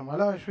అని చెప్తాం.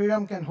 అలా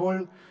Sriram can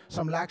hold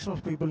some lakhs of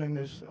people in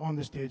this on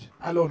the stage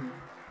alone.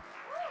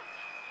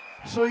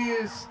 So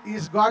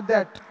he's got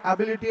that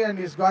ability and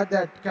he's got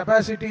that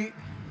capacity.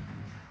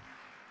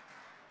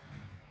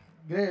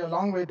 Great, a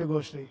long way to go,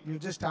 Sri. You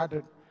just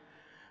started.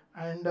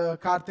 And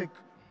Karthik,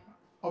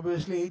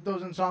 obviously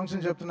 8,000 songs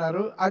అని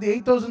చెప్తున్నారు. అది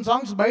 8,000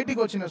 songs బయటికి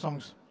వచ్చిన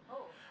songs.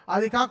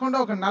 అది కాకుండా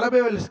ఒక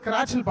 40,000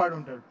 స్క్రాచ్లు పాడి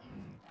ఉంటాడు.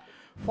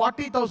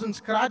 40,000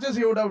 scratches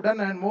he would have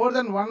done and more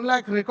than 1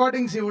 lakh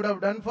recordings he would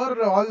have done for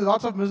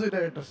lots of music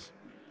directors.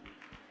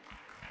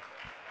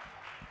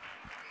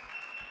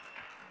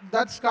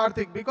 That's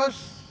Karthik. Because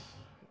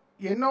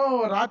ఎన్నో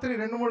రాత్రి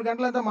 2-3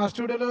 గంటలంతా మా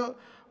స్టూడియోలో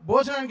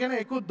భోజనానికైనా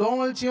ఎక్కువ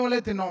దోమలు చీమలే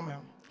తిన్నాం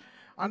మేము.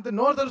 అంత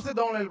నోరు తెరిస్తే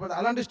దోమలు వెళ్ళిపోతాయి.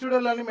 అలాంటి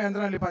స్టూడియోలోని మేము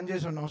అందరం వెళ్ళి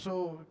పనిచేసి ఉన్నాం. So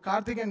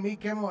Karthik and me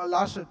came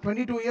last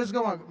 22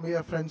 yearsగా me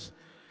friends.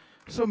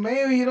 So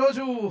మేము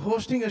ఈరోజు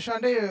హోస్టింగ్ షో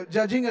అంటే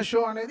జడ్జింగ్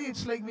షో అనేది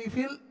it's like we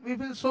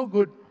feel so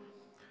good.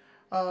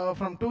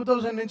 From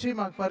 2000 నుంచి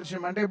మాకు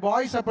పరిచయం, అంటే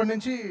బాయ్స్ అప్పటి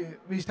నుంచి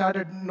వీ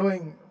స్టార్టెడ్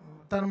నోయింగ్.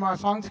 తను మా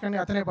సాంగ్స్ కానీ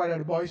అతనే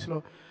పాడాడు బాయ్స్లో.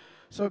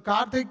 సో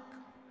కార్తిక్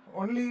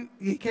ఓన్లీ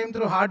ఈ కేమ్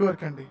త్రూ హార్డ్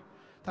వర్క్ అండి.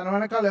 తన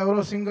వెనకాల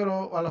ఎవరో సింగరో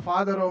వాళ్ళ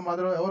ఫాదరో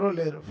మదరో ఎవరో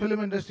లేరు.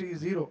 Film industry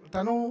zero.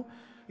 తను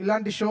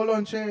ఇలాంటి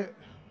షోలోంచే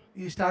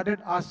ఈ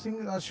స్టార్టెడ్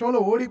ఆ షోలో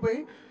ఓడిపోయి,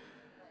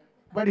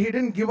 but he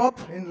didn't give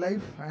up in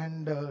life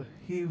and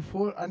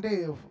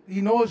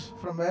he knows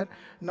from where.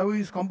 Now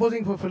is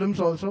composing for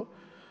films also.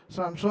 So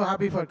I'm so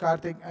happy for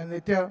Karthik and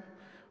నిత్య.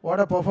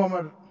 What a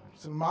performer.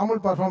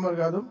 మామూలు performer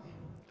కాదు.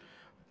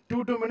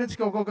 2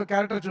 minutesకి ఒక్కొక్క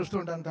క్యారెక్టర్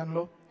చూస్తుంటాను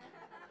తనలో.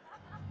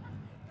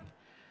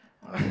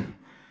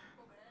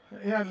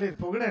 లేదు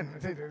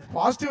పొగిడండి,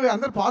 పాజిటివ్.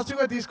 అందరు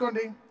పాజిటివ్గా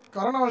తీసుకోండి.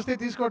 కరోనా వస్తే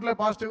తీసుకోవట్లేదు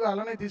పాజిటివ్గా,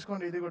 అలానే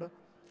తీసుకోండి ఇది కూడా.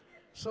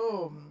 సో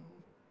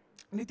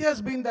నిత్య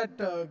has been that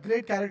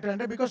great character.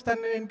 అంటే బికాస్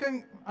తను ఇంకా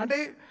అంటే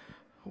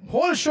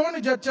హోల్ షోని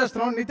జడ్జ్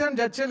చేస్తున్నాను, నిత్యాన్ని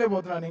జడ్జ్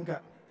చేయలేకపోతున్నాను ఇంకా.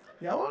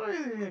 ఎవరు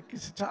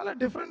చాలా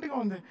డిఫరెంట్గా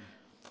ఉంది.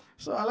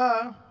 సో అలా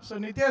సో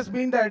నిత్య has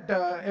been that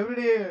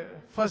everyday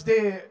first day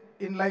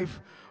in life.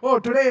 Oh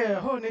today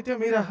ఓ నిత్య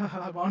మీరా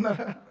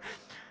బాగున్నారా.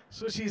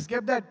 So she's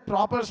kept that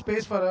proper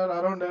space for her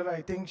around her.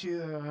 I think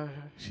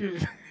she'll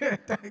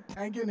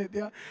thank you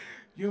Nithya.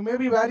 You may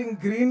be wearing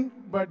green,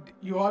 but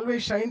you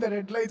always shine the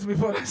red lights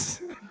before us.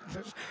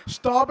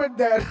 Stop it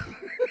there.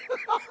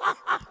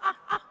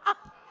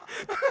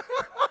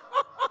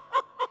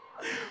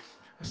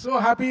 So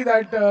happy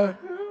that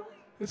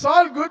it's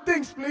all good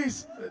things. Please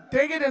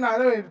take it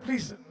another way,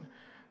 please.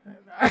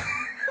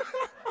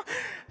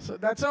 So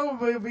that's how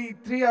we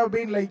three have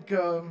been like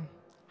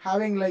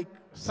having like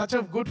such a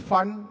good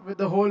fun with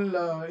the whole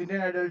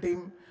Indian Idol team.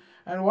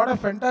 And what a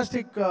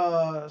fantastic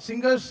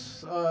singers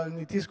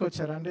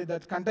తీసుకొచ్చారు. అంటే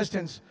that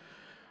contestants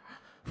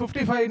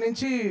 55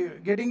 నుంచి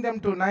getting them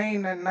to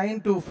 9 and 9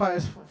 to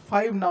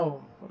 5 now.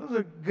 It was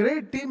a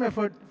great team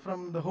effort from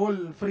the whole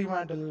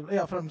Fremantle.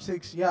 Yeah, from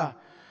 6. Yeah.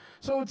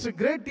 So it's a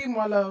great team.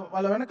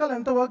 వాళ్ళ వెనకాల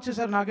ఎంత work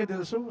చేశారు నాకే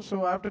తెలుసు. So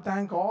I have to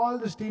thank all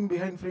this team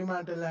behind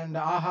Fremantle and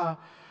AHA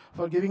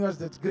for giving us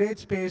this great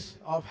space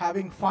of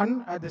having fun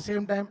at the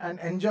same time and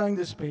enjoying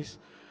this space.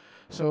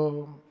 So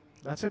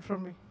that's it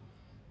from me.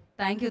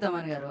 Thank you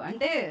Thaman గారు.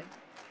 అంటే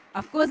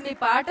of course మీ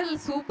పాటలు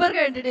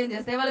సూపర్గా entertain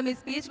చేస్తాయి. వాళ్ళ మీ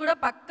speech కూడా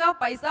పక్కా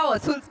పైసా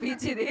Vasool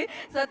speech ఇది.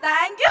 So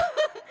thank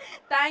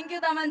you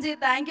Thaman G,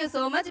 thank you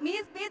so much. Me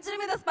speech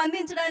మీద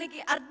స్పందించడానికి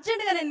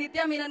అర్జెంటుగా నేను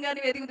నిత్యా మీనన్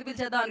గారిని వేదిక మీద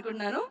పిలిచేద్దాం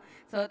అనుకుంటున్నాను.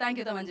 So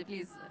thank you Thaman G,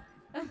 please.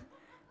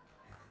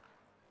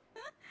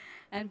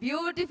 And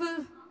beautiful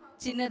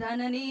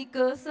Chinnadana నీ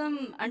కోసం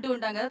అంటూ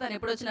ఉంటాం కదా, తను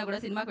ఎప్పుడు వచ్చినా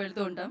కూడా సినిమాకి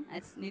వెళ్తూ ఉంటాం.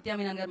 నిత్యా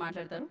మీనన్ గారు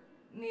మాట్లాడతారు.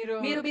 మీరు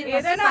మీరు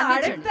ఏదైనా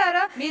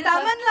అడుగుతారా?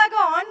 తమన్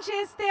లాగా ఆన్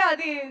చేస్తే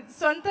అది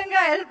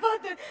సొంతంగా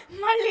వెళ్ళిపోతుంది,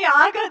 మళ్ళీ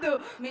ఆగదు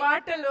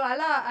మాటలు.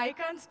 అలా I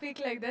can't speak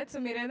like that. So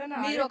మీరు ఏదైనా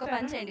మీరు ఒక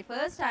పని చేయండి,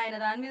 ఫస్ట్ ఆయన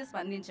దాని మీద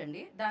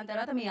స్పందించండి, దాని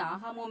తర్వాత మీ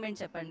ఆహా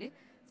మూమెంట్ చెప్పండి.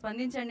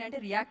 స్పందించండి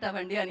అంటే రియాక్ట్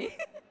అవ్వండి అని.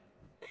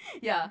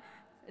 యా,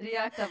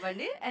 రియాక్ట్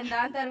అవ్వండి. అండ్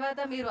దాని తర్వాత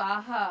మీరు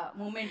ఆహా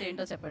మూమెంట్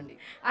ఏంటో చెప్పండి.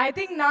 ఐ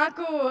థింక్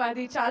నాకు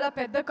అది చాలా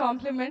పెద్ద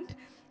complement.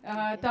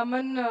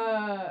 Thaman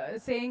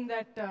saying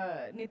that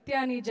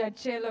నిత్యాని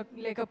judge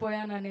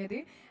చేయలేకపోయాను అనేది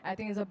I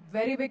think it's a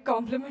very big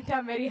complement.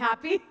 I'm very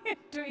happy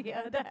to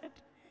hear that.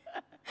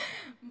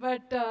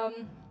 But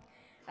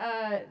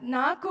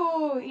నాకు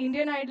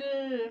ఇండియన్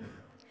ఐడల్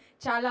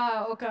చాలా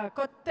ఒక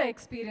కొత్త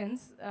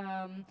ఎక్స్పీరియన్స్.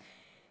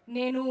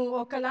 నేను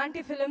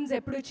ఒకలాంటి ఫిలిమ్స్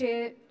ఎప్పుడు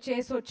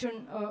చేసి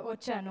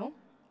వచ్చాను.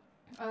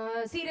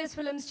 సీరియస్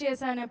ఫిల్మ్స్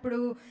చేశాను, ఎప్పుడు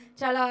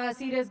చాలా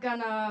సీరియస్గా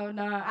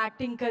నా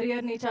యాక్టింగ్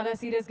కెరియర్ని చాలా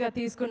సీరియస్గా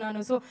తీసుకున్నాను.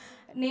 సో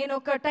నేను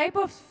ఒక టైప్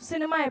ఆఫ్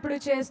సినిమా ఎప్పుడు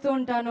చేస్తూ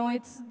ఉంటాను.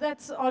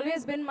 That's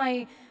always been my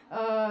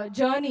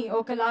journey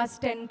ఒక లాస్ట్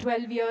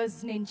 10-12 years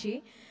నుంచి.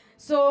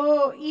 సో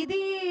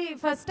ఇది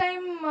ఫస్ట్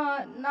టైం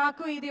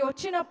నాకు ఇది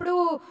వచ్చినప్పుడు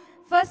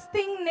ఫస్ట్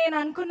థింగ్ నేను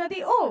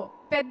అనుకున్నది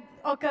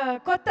ఒక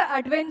కొత్త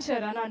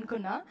అడ్వెంచర్ అని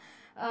అనుకున్నా.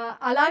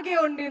 అలాగే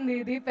ఉండింది,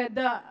 ఇది పెద్ద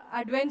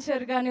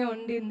అడ్వెంచర్గానే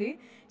ఉండింది.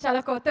 చాలా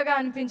కొత్తగా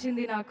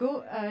అనిపించింది నాకు.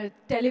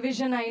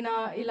 టెలివిజన్ అయినా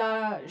ఇలా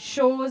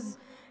షోస్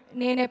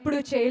నేను ఎప్పుడు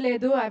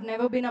చేయలేదు. I have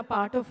never been a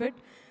part of it.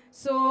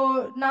 So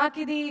నాకు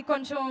ఇది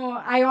కొంచెం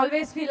I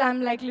always feel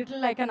I'm like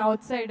little like an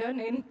out cider.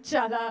 నేను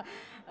చాలా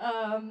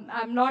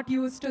I'm not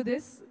use to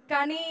this.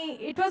 కానీ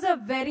it was a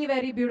very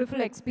very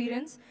beautiful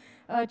experience.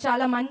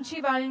 చాలా మంచి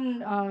వాళ్ళని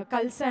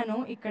కలిశాను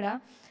ఇక్కడ.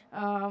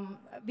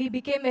 we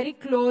became very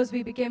close,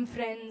 we became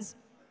friends,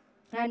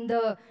 and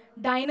the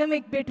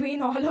dynamic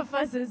between all of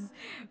us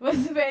was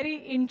very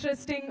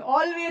interesting,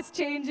 always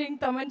changing.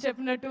 Thaman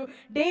cheppinattu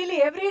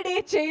daily, every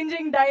day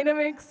changing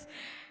dynamics,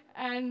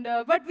 and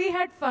but we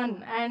had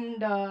fun. And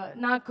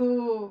naku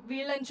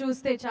veelani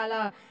chuste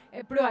chala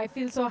eppudu I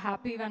feel so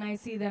happy when I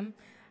see them.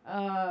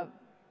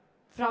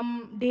 From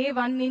day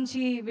 1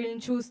 నుంచి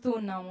వీళ్ళని చూస్తూ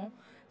ఉన్నాము.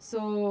 So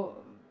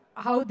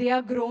how they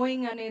are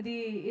growing anedi,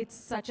 it's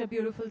such a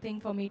beautiful thing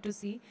for me to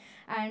see.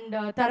 And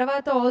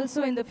tarvata also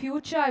in the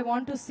future I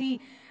want to see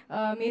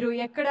మీరు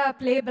ఎక్కడ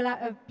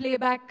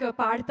playback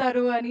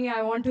పాడతారు అని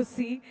I want to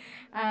see,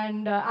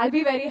 and I'll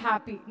be very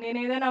happy. నేను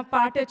ఏదైనా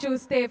పాట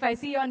చూస్తే if I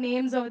see your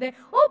names over there,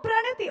 oh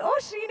Pranati, oh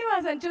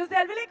Srinivas అని చూస్తే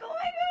I'll be like, oh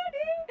my god,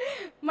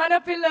 మన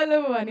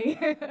పిల్లలు అని.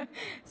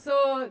 So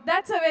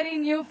that's a very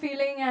new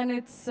feeling, and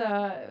it's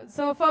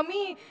so for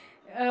me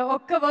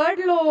ఒక్క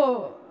వర్డ్లో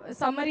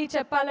సమ్మరీ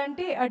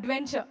చెప్పాలంటే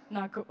అడ్వెంచర్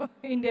నాకు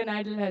Indian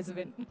Idol has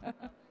been.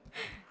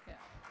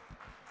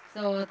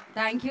 So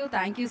thank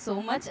you so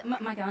much.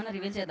 మాకు ఏమైనా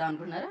రివీల్ చేద్దాం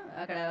అనుకుంటున్నారా?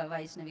 అక్కడ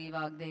వైష్ణవి,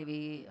 వాగ్దేవి,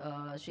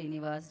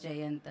 శ్రీనివాస్,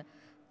 జయంత్,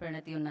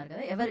 ప్రణతి ఉన్నారు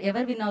కదా,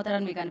 ఎవరు విన్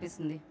అవుతారని మీకు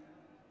అనిపిస్తుంది?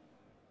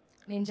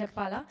 నేను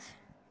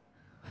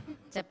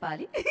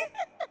చెప్పాలి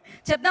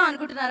చెప్దాం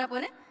అనుకుంటున్నారా?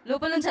 పోనీ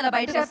లోపల నుంచి అలా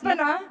బయట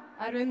చెప్పనా?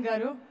 అరవింద్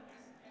గారు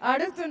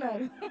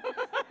అడుగుతున్నారు.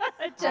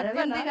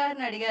 అరవింద్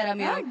గారిని అడిగారా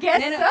మీరు?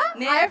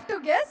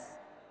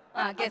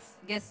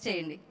 గెస్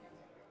చేయండి.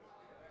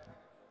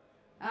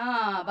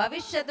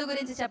 భవిష్యత్తు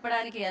గురించి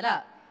చెప్పడానికి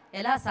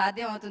ఎలా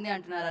సాధ్యం అవుతుంది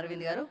అంటున్నారు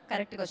అరవింద్ గారు.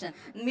 Correct question.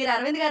 మీరు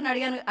అరవింద్ గారిని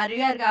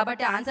అడిగారు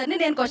కాబట్టి ఆన్సర్ని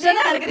నేను క్వశ్చన్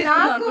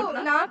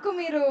నాకు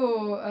మీరు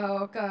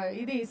ఒక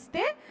ఇది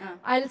ఇస్తే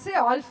I will say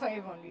all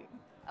 5 only.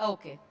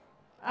 Okay,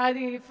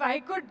 అది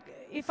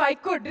if I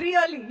could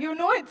really, you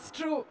know it's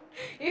true,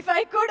 if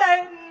I could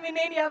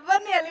నేను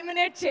ఎవరిని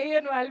ఎలిమినేట్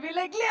చేయను. I'll be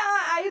like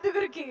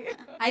ఐదుగురికి.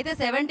 అయితే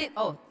 70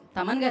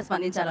 తమన్ గారు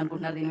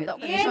స్పందించాలనుకుంటున్నారు దీని మీద.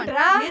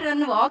 మీరు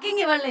నన్ను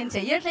వాకింగ్ ఇవ్వాలి, నేను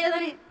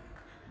చెయ్యట్లేదని.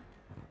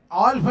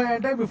 ఆల్ 5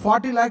 అంటే మీ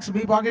 40 lakhs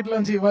మీ పాకెట్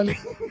లోంచి ఇవ్వాలి.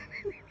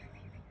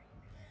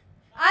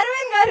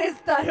 అరవింద్ గారు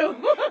ఇస్తారు.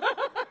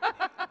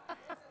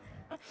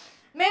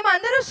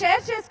 మేమందరూ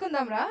షేర్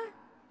చేసుకుందాం రా,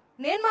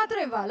 నేను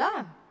మాత్రం ఇవ్వాలా?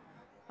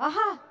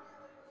 ఆహా,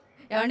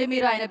 ఏమండి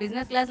మీరు ఆయన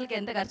బిజినెస్ క్లాసులకి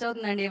ఎంత ఖర్చు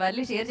అవుతుందండి,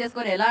 మళ్ళీ షేర్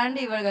చేసుకొని ఎలా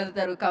అండి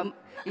ఇవ్వగలుగుతారు?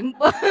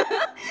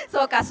 సో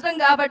కష్టం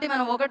కాబట్టి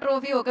మనం ఒక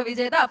ట్రోఫీ, ఒక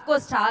విజేత. అఫ్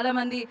కోర్స్ చాలా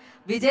మంది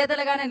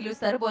విజేతలుగానే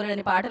నిలుస్తారు.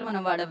 బోలెడని పాటలు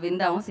మనం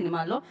విందాము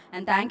సినిమాల్లో.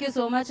 And thank you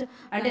so much.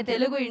 అంటే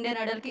తెలుగు ఇండియన్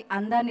ఐడల్కి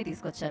అందాన్ని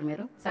తీసుకొచ్చారు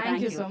మీరు.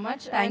 Thank you so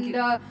much. And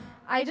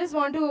I just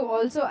want to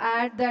also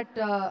add that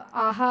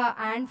AHA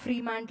and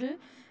Fremantle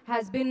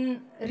has been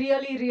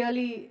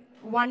really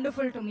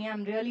wonderful to me.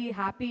 I'm really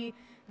happy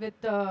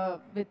with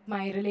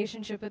my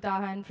relationship with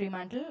AHA and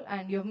Fremantle,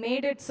 and you've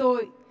made it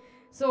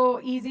so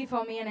easy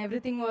for me, and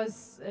everything was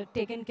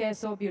taken care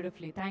so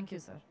beautifully. Thank you,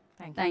 sir.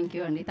 Thank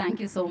you అండి.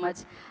 Thank you so much.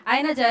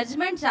 ఆయన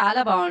judgement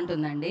చాలా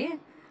బాగుంటుందండి.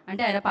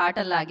 అంటే ఆయన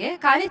పాటల్లాగే,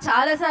 కానీ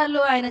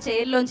చాలాసార్లు ఆయన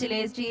చైర్లోంచి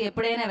లేచి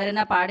ఎప్పుడైనా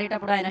ఎవరైనా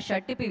పాడేటప్పుడు ఆయన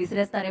షర్ట్ ఇప్పి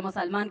విసిరేస్తారేమో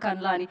సల్మాన్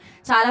ఖాన్లో అని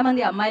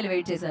చాలామంది అమ్మాయిలు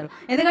వెయిట్ చేశారు.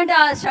 ఎందుకంటే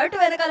ఆ షర్ట్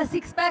వెనకాల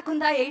 6 ప్యాక్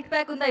ఉందా 8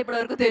 ప్యాక్ ఉందా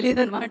ఇప్పటివరకు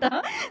తెలియదు అనమాట.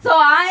 సో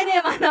ఆయనే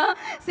మన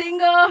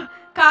సింగర్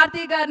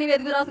కార్తీక్ గారిని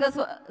వేదికరాజుగా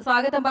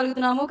స్వాగతం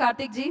పలుకుతున్నాము.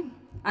 కార్తీక్ జీ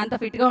అంత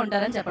ఫిట్గా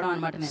ఉంటారని చెప్పడం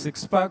అనమాట.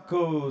 6 ప్యాక్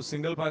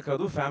సింగిల్ ప్యాక్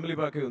కాదు, ఫ్యామిలీ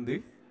ప్యాకే ఉంది.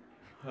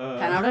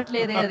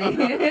 కనబడట్లేదే అది.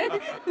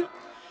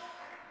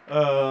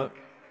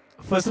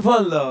 First of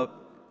all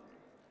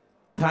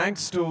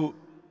thanks to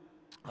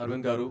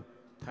Arvind Garu,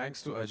 thanks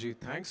to Ajit,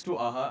 thanks to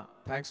AHA,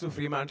 thanks to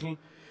Fremantle.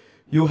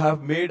 You have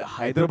made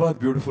Hyderabad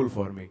beautiful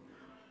for me.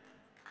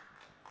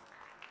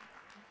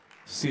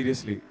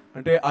 Seriously.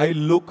 Ante I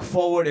look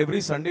forward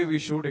every Sunday we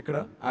shoot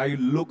ikkada. I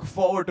look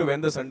forward to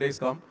when the Sundays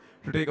come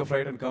to take a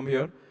flight and come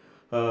here.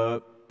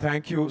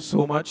 Thank you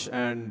so much,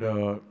 and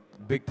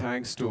big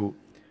thanks to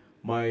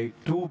my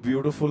 2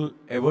 beautiful,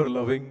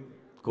 ever-loving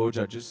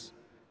co-judges,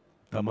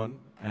 Thaman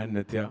and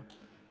Nithya,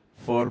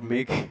 for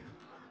making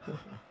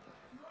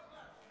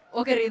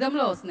okay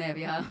రిథంలో వస్తున్నాయి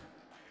అవి.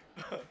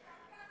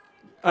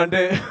 అంటే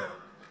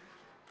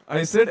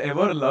I said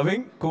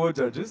ever-loving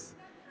co-judges.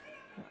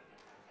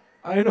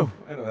 I know.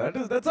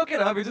 That's okay,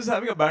 nah? We're just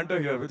having a banter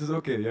here, which is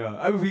okay.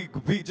 Yeah,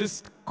 we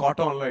just caught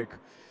on like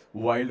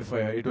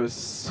wildfire. It was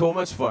so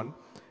much fun.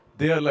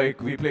 They are like,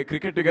 we play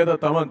cricket together.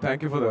 Thaman,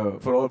 thank you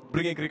for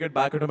bringing cricket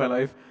back into my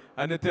life.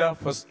 And Nithya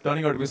for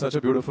turning out to be such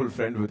a beautiful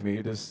friend with me.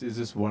 It's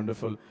just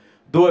wonderful.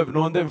 Though I've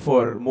known them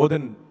for more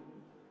than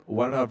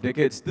 1.5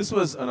 decades, this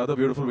was another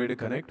beautiful way to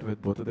connect with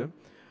both of them.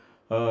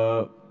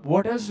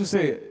 What else to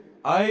say?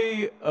 I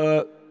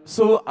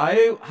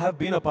have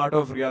been a part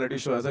of reality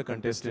show as a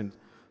contestant.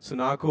 So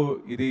naku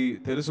idi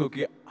telusu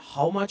ki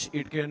how much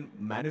it can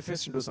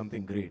manifest into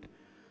something great.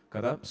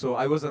 Kada? So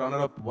I was a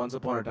runner-up once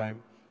upon a time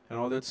and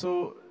all that. So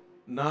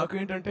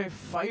naku entante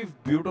 5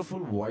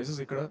 beautiful voices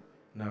ikkada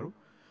naru,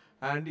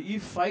 and ee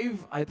 5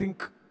 I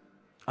think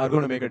are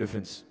going to make a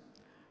difference.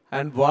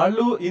 And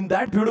Vallu, in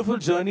that beautiful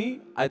journey,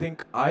 I think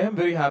I am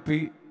very happy,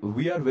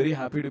 we are very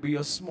happy to be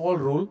a small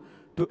role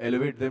to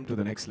elevate them to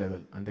the next level.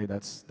 And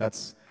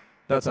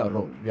that's our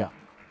role. Yeah.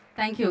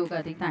 Thank you,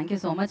 Karthik. Thank you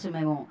so much.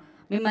 మేము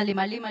మిమ్మల్ని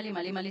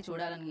మళ్ళీ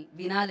చూడాలని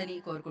వినాలని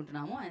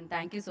కోరుకుంటున్నాము. And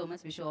thank you so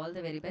much. Wish all the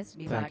very best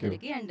మీ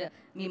పాటలకి and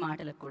మీ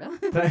మాటలకు కూడా.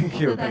 Thank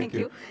you. Thank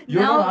you.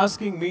 You're not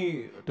asking me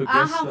to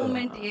guess ఆహా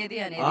మూమెంట్ ఏది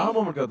అనేది. ఆహా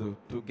మూమెంట్ కాదు,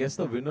 to guess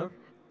the winner.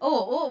 ఓ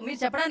మీరు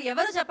చెప్పడానికి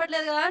ఎవరు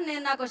చెప్పట్లేదు కదా,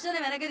 నేను నా క్వశ్చన్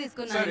వెనక్కి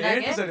తీసుకున్నాను Sir,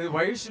 ఏంటి sir ఇది?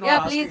 Why is she not yeah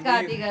asking please me?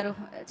 Karthik గారు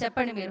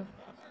చెప్పండి.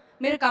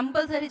 మీరు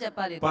కంపల్సరీ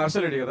చెప్పాలి.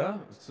 పార్షాలిటీ కదా.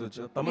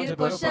 తమన్ మీరు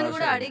చెప్పారు క్వశ్చన్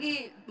కూడా partiality. అడిగి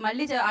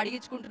మళ్ళీ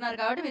అడిగించుకుంటున్నారు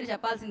కాబట్టి మీరు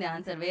చెప్పాల్సిందే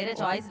ఆన్సర్, వేరే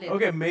చాయిస్ లేదు.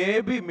 Okay,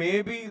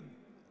 maybe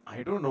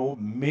I don't know,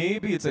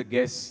 maybe it's a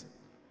guess.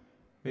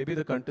 Maybe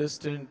the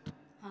contestant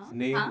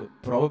name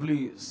probably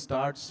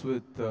starts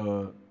with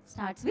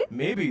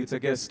maybe it's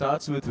a guess,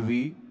 starts with V,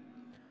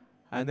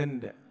 and then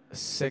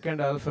second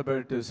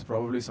alphabet is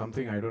probably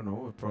something I don't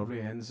know. It probably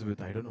ends with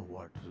I don't know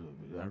what.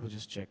 I have to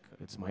just check.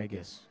 It's my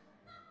guess.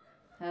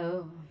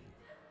 Oh.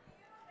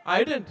 I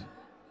didn't.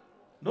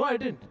 No, I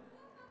didn't.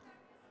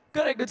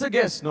 Correct, it's a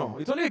guess. No,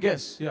 it's only a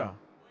guess. Yeah.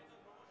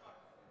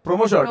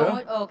 Promo shot.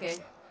 Okay.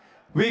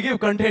 We give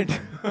content.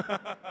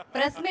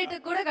 Press meet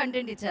కూడా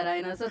content ఇచ్చారు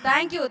ఆయన. So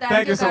thank you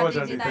Thank you so much,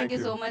 Karthik G, Aunty. Thank you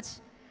Thank so you. Much.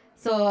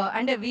 So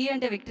అంటే వి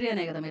అంటే victory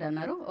అనే కదా మీరు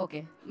అన్నారు. Okay,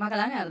 మాకు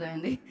అలానే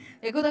అర్థమైంది.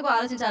 ఎక్కువ తక్కువ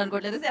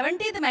ఆలోచించాలనుకోవట్లేదు.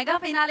 70th మెగా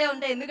ఫినాలే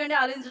ఉంటాయి, ఎందుకంటే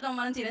ఆలోచించడం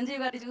మనం చిరంజీవి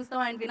గారిని చూస్తాం,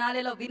 ఆయన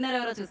ఫినాలేలో విన్నర్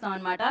ఎవరో చూస్తాం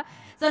అనమాట.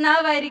 సో నా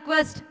I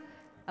request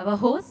our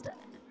host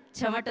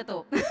చెమటతో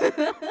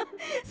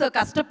so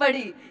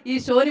కష్టపడి ఈ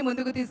షోని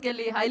ముందుకు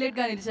తీసుకెళ్లి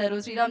హైలైట్గా నిలిచారు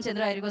శ్రీరామ్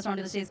చంద్ర. I request on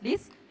to the stage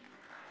please.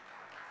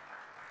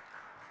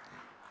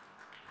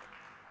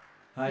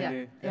 Hi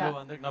hello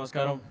అందరికి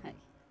నమస్కారం.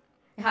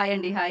 హాయ్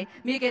అండి. హాయ్.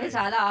 మీకైతే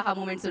చాలా ఆహా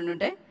మూమెంట్స్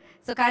ఉండుంటాయి.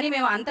 సో కానీ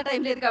మేము అంత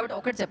టైం లేదు కాబట్టి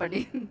ఒకటి చెప్పండి.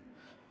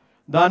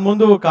 దాని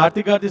ముందు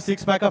కార్తిక్ గారి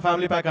 6 ప్యాక్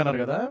ఫ్యామిలీ ప్యాక్ అన్నారు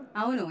కదా.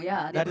 అవును. Yeah,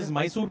 that is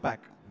Mysore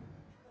pack.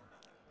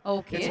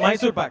 Okay, it's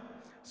Mysore pack.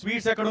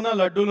 Sweets ఎక్కడున్నా,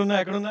 లడ్డూలు ఉన్నా,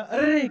 ఎక్కడున్నా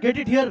అరే గెట్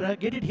ఇట్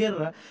హియర్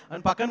రా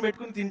అని పక్కన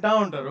పెట్టుకుని తింటా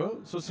ఉంటారు.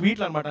 సో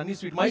స్వీట్లు అనమాట, అన్ని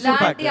స్వీట్ మైసూర్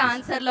ప్యాక్. ఇలాంటి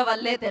ఆన్సర్ల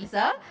వల్లే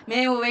తెలుసా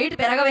మేము వెయిట్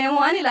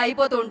పెరగవేమో అని ఇలా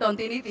అయిపోతూ ఉంటాం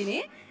తిని.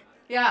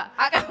 యా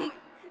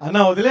అన్న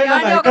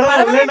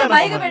వదిలేండి,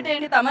 మైక్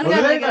పెట్టేయండి. తమన్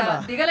గారి దగ్గర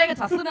దిగలేక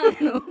చస్తున్నా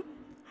నేను.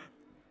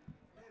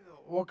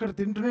 ఒకడు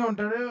తింటూనే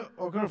ఉంటాడు,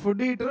 ఒకడు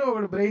ఫుడ్ ఈటర్,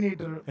 ఒకడు brain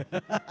eater.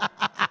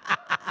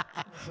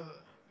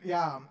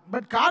 Yeah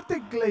but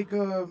Karthik like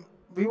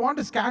we want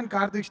to scan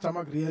Karthik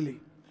stomach really.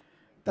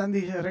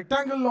 తనది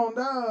రెక్టాంగిల్లో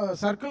ఉందా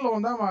సర్కిల్లో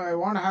ఉందా, I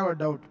want have a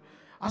doubt.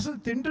 అసలు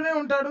తింటూనే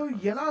ఉంటాడు,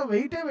 ఎలా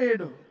వెయిటే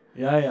వేయడు.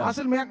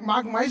 అసలు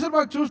మాకు మైసూర్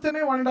పాక్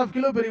చూస్తేనే 1.5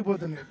 కిలో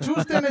పెరిగిపోతుంది,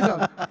 చూస్తేనే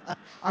చాలు.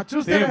 అది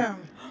చూస్తేనే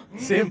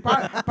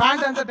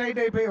ప్యాంట్ అంతా టైట్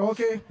అయిపోయి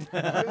okay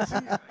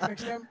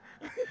next time.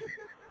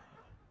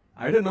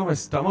 I don't know, my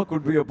stomach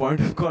could be a point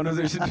of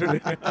conversation today.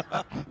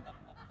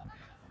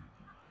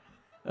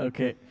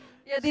 Okay,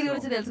 దీని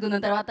గురించి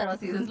తెలుసుకుందాం తర్వాత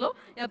సీజన్స్ లో.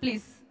 యా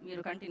ప్లీజ్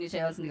మీరు కంటిన్యూ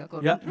చేయాల్సిందిగా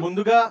కోరుకుంటున్నాను.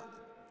 ముందుగా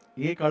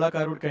ఏ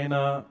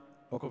కళాకారుడికైనా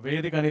ఒక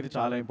వేదిక అనేది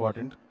చాలా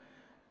important.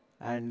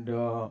 And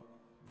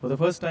for the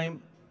first time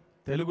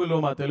తెలుగులో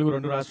మా తెలుగు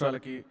 2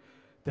 రాష్ట్రాలకి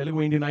తెలుగు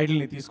ఇండియన్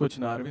ఐడల్ని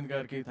తీసుకొచ్చిన అరవింద్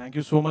గారికి thank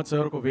you so much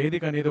sir. ఒక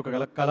వేదిక అనేది ఒక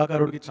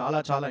కళాకారుడికి చాలా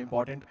చాలా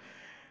ఇంపార్టెంట్.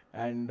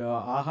 అండ్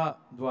ఆహా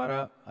ద్వారా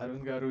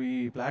అరవింద్ గారు ఈ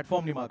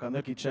ప్లాట్ఫామ్ని మాకు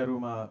అందరికి ఇచ్చారు,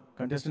 మా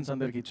కంటెస్టెంట్స్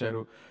అందరికి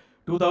ఇచ్చారు.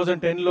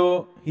 2010లో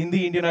హిందీ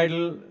ఇండియన్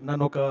ఐడల్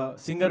నన్ను ఒక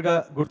సింగర్గా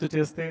గుర్తు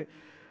చేస్తే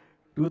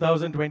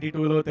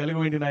 2022లో తెలుగు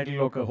ఇండియన్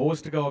ఐడల్లో ఒక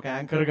హోస్ట్గా, ఒక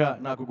యాంకర్గా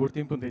నాకు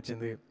గుర్తింపుని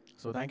తెచ్చింది.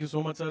 So thank you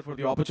so much sir for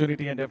the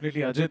opportunity. And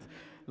definitely Ajit,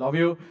 love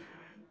you.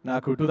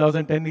 నాకు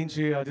 2010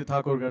 నుంచి అజిత్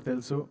ఠాకూర్ గారు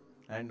తెలుసు.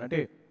 అండ్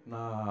అంటే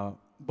నా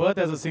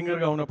బర్త్ యాజ్ అ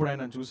సింగర్గా ఉన్నప్పుడు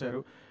ఆయన నన్ను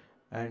చూశారు.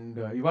 అండ్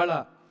ఇవాళ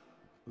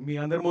మీ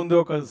అందరి ముందు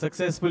ఒక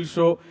సక్సెస్ఫుల్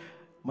షో,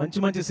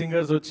 మంచి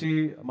సింగర్స్ వచ్చి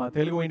మా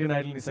తెలుగు ఇండియన్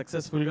ఐడల్ని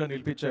సక్సెస్ఫుల్గా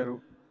నిలబెట్టారు.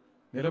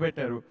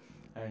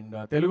 అండ్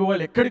తెలుగు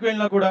వాళ్ళు ఎక్కడికి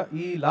వెళ్ళినా కూడా,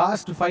 ఈ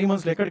లాస్ట్ 5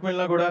 monthsలో ఎక్కడికి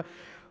వెళ్ళినా కూడా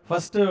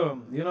ఫస్ట్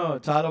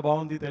చాలా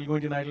బాగుంది Telugu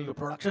Indian Idol,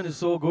 production is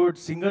so good,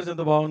 singers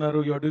ఎంత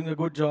బాగున్నారు, you are doing a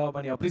good job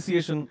అని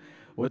అప్రిసియేషన్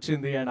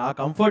వచ్చింది. అండ్ ఆ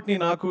కంఫర్ట్ని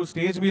నాకు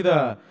స్టేజ్ మీద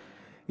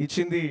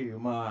ఇచ్చింది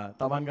మా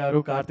తమన్ గారు,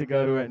 కార్తిక్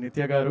గారు అండ్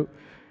నిత్య గారు.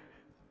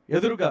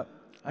 ఎదురుగా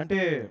అంటే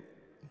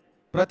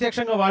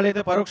ప్రత్యక్షంగా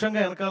వాళ్ళైతే పరోక్షంగా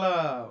వెనకాల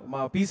మా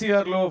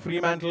పీసీఆర్లో ఫ్రీ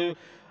మ్యాంటల్,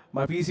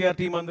 మా పీసీఆర్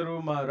టీం అందరూ,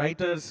 మా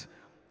రైటర్స్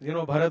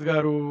భరత్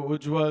గారు,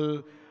 Ujjwal,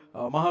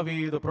 మహావి,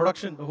 the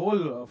production, the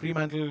whole free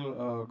mantle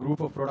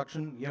group of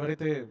production,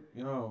 ఎవరైతే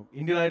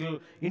ఇండియన్ ఐడల్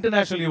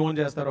ఇంటర్నేషనల్లీ ఓన్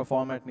చేస్తారో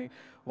ఫార్మాట్ని,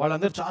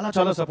 వాళ్ళందరూ చాలా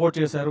చాలా సపోర్ట్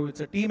చేశారు.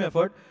 It's a team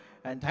effort.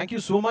 And thank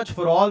you so much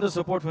for all the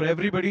support, for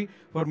everybody,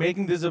 for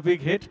making this a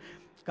big hit.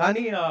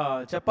 కానీ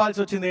చెప్పాల్సి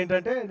వచ్చింది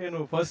ఏంటంటే, నేను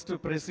ఫస్ట్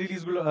ప్రెస్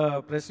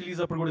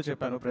రిలీజ్ అప్పుడు కూడా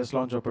చెప్పాను, ప్రెస్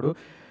లాంచ్ అప్పుడు,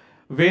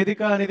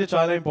 వేదిక అనేది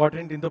చాలా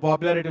ఇంపార్టెంట్. ఇంత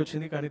పాపులారిటీ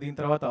వచ్చింది, కానీ దీని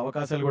తర్వాత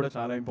అవకాశాలు కూడా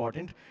చాలా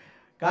ఇంపార్టెంట్.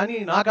 కానీ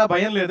నాకు ఆ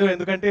భయం లేదు,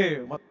 ఎందుకంటే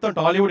మొత్తం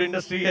టాలీవుడ్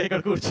ఇండస్ట్రీ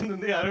ఇక్కడ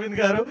కూర్చుంది. అరవింద్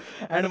గారు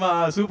అండ్ మా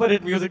super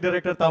hit music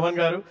director Thaman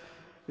గారు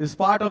is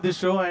part of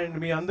this show. And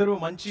మీ అందరూ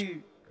మంచి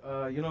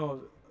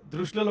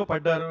దృష్టిలో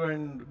పడ్డారు.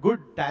 And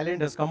good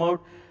talent Hess come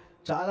out.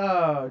 చాలా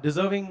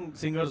డిజర్వింగ్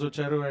సింగర్స్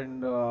వచ్చారు.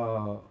 అండ్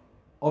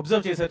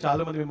అబ్జర్వ్ చేశారు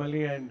చాలామంది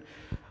మిమ్మల్ని. అండ్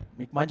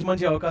మీకు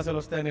మంచి అవకాశాలు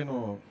వస్తాయని నేను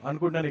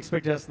అనుకుంటున్నాను,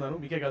 ఎక్స్పెక్ట్ చేస్తున్నాను.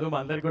 మీకే కాదు, మా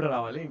అందరికి కూడా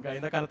రావాలి. ఇంకా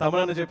ఇందాక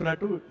తమన్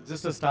చెప్పినట్టు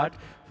just start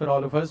for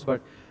all of us.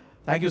 But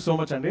thank you so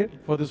much అండి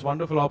ఫర్ దిస్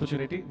వండర్ఫుల్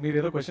ఆపర్చునిటీ. మీరు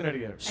ఏదో క్వశ్చన్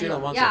అడిగారు.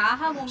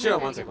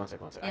 Sriram, one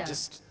second.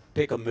 Just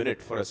take a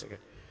minute for a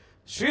second.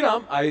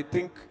 Sriram, I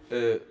think,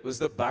 was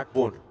the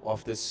backbone of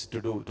this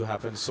to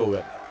happen so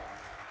well.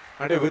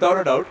 And without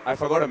a doubt, I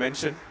forgot to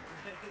mention,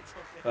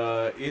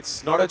 it's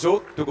not a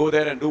joke to go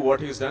there and do what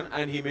he's done,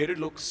 and he made it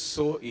look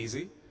so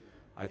easy.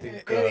 I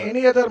think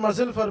Any other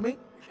muscle for me?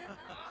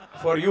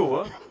 for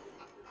you,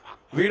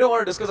 we don't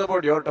want to discuss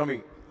about your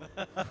tummy.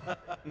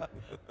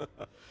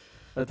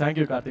 Thank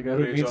you, Karthik. It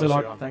Great means job, a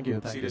lot. Sriram. Thank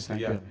you. Seriously,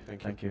 Thank yeah, you. thank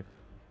you. Thank you.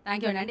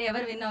 Thank you అండి. అంటే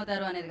ఎవరు win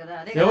అవుతారు అనేది కదా,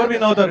 అదే ఎవరు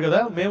win అవుతారు కదా,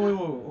 మేము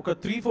ఒక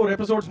 3-4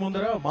 ఎపిసోడ్స్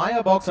ముందర మాయా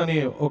బాక్స్ అని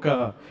ఒక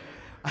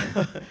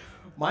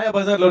మాయా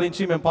బజార్లో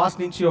నుంచి మేము పాస్ట్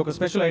నుంచి ఒక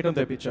స్పెషల్ ఐటమ్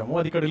తెప్పించాము.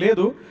 అది ఇక్కడ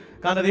లేదు,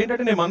 కానీ అది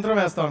ఏంటంటే నేను మంత్రం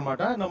వేస్తాను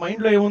అనమాట. నా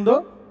మైండ్లో ఏముందో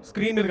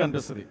స్క్రీన్ మీద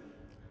కనిపిస్తుంది.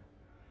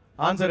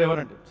 ఆన్సర్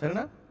ఎవరంటే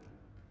సరేనా?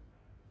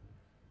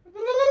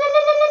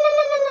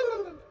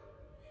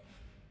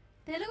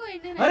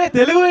 అరే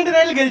తెలుగు ఇండియన్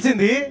ఐడల్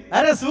గెలిచింది.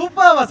 అరే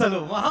సూపర్, అసలు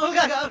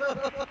మామూలుగా కాదు,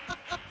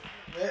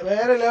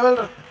 వేరే లెవెల్.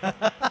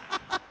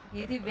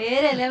 ఇది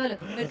వేరే లెవెల్.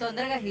 మీరు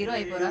తొందరగా హీరో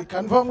అయిపోరా?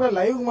 కన్ఫర్మ్ గా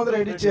లైవ్ ముందర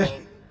ఎడిట్ చేయాలి.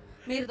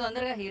 మీరు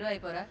తొందరగా హీరో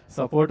అయిపోరా?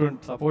 సపోర్ట్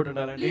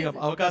ఉండాలండి,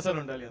 అవకాశాలు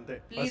ఉండాలి అంతే.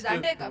 ప్లీజ్.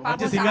 అంటే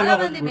పాపం చాలా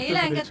మంది మెయిల్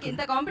యాంకర్స్ కి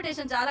ఇంత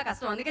కాంపిటీషన్ చాలా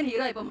కష్టం, అందుకని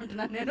హీరో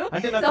అయిపోమంటున్నాను నేను.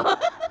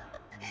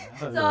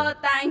 So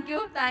thank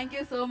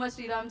you so much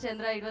Sriram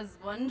Chandra. It was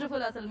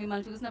wonderful. అసలు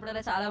మిమ్మల్ని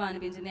చూసినప్పుడల్లా చాలా బాగా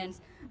అనిపించింది. అండ్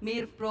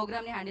మీరు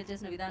ప్రోగ్రామ్ ని హ్యాండిల్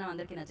చేసిన విధానం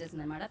అందరికీ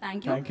నచ్చేసింది అనమాట.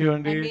 థ్యాంక్ యూ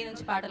అండి. మీ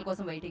నుంచి పాటల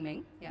కోసం వెయిటింగ్.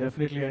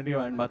 డెఫినెట్లీ అండి.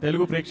 అండ్ మా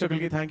తెలుగు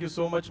ప్రేక్షకులకి థ్యాంక్ యూ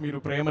సో మచ్. మీరు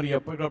ప్రేమని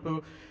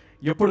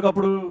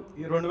ఎప్పటికప్పుడు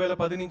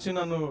 2010 నుంచి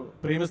నన్ను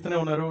ప్రేమిస్తూనే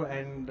ఉన్నారు.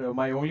 And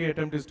my only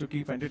attempt is to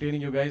keep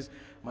entertaining you guys.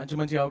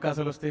 మంచి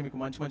అవకాశాలు వస్తే మీకు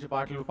మంచి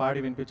పాటలు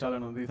పాడి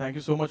వినిపించాలని ఉంది. Thank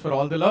you so much for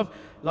all the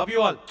love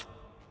you all.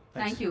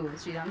 Thank you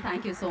Sriram,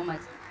 thank you so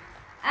much.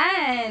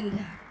 And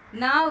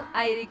now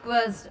I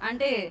request,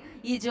 అంటే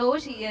ఈ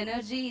జోష్, ఈ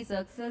ఎనర్జీ, ఈ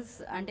సక్సెస్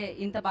అంటే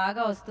ఇంత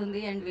బాగా వస్తుంది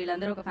అండ్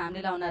వీళ్ళందరూ ఒక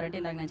ఫ్యామిలీలా ఉన్నారంటే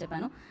ఇందాక నేను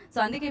చెప్పాను. సో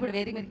అందుకే ఇప్పుడు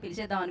వేదిక మీదకి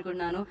పిలిచేద్దాం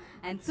అనుకున్నాను.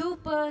 అండ్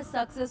సూపర్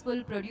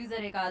సక్సెస్ఫుల్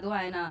ప్రొడ్యూసరే కాదు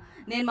ఆయన.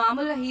 నేను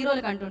మామూలుగా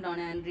హీరోలకు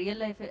అంటుంటాను, ఆయన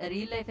రియల్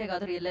లైఫే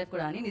కాదు, రియల్ లైఫ్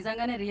కూడా అని.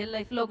 నిజంగానే రియల్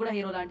లైఫ్లో కూడా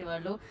హీరో లాంటి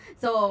వాళ్ళు.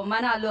 సో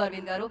మన అల్లు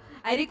అరవింద్ గారు.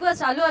 ఐ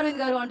రిక్వెస్ట్ అల్లు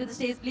అరవింద్ గారు on to the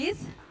stage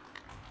please.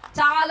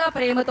 చాలా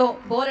ప్రేమతో,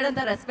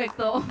 బోలెడంత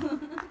రెస్పెక్ట్తో.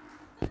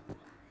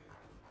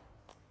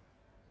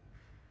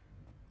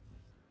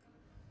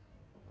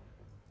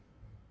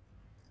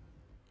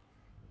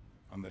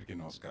 అందరికీ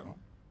నమస్కారం.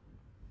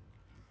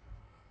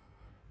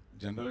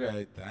 జనరల్గా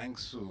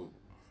థ్యాంక్స్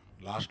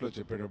లాస్ట్లో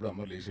చెప్పేటప్పుడు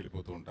అందరూ లేచి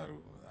వెళ్ళిపోతూ ఉంటారు.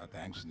 ఆ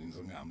థ్యాంక్స్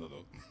నిజంగా అందదు.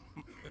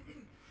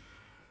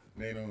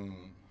 నేను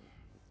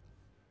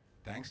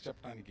థ్యాంక్స్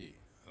చెప్పడానికి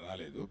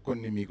రాలేదు,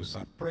 కొన్ని మీకు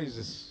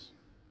సర్ప్రైజెస్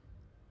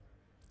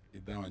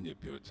ఇద్దామని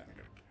చెప్పి వచ్చాను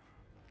ఇక్కడికి.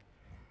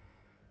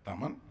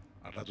 తమన్,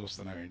 అట్లా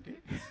చూస్తున్నావేంటి?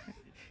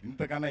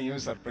 ఇంతకన్నా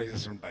ఏమి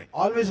సర్ప్రైజెస్ ఉంటాయి?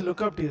 Always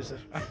look up to you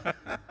sir.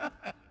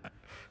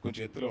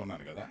 కొంచెం ఎత్తులో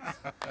ఉన్నాను కదా.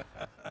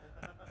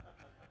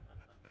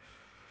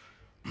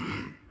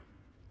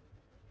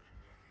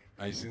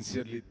 I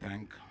sincerely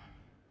thank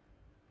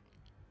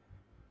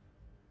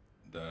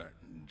the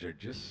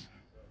judges,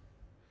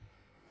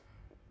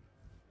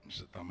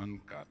 Mr. Thaman,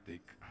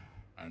 Karthik,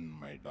 and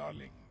my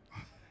darling.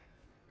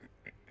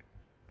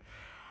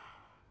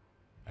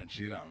 And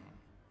Sriram,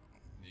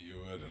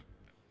 your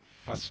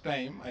first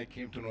time I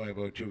came to know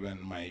about you when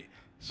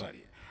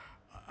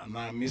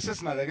నా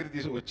మిస్సెస్ నా దగ్గర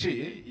వచ్చి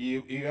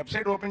ఈ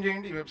వెబ్సైట్ ఓపెన్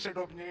చేయండి,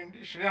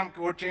 శ్రీరామ్కి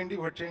ఓట్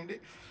చేయండి.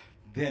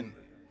 దెన్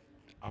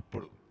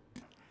అప్పుడు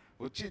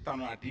వచ్చి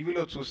తను ఆ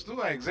టీవీలో చూస్తూ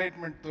ఆ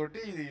ఎగ్జైట్మెంట్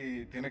తోటి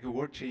తినకి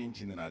ఓట్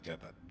చేయించింది నా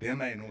చేత.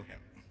 Then I know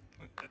him.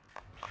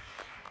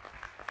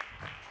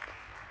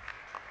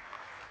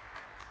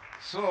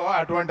 So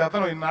అటువంటి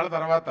అతను ఇన్నాళ్ళ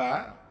తర్వాత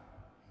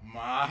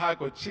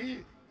మాహాకి వచ్చి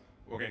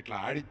ఒక ఇట్లా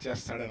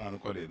ఆడిచ్చేస్తాడని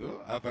అనుకోలేదు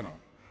అతను.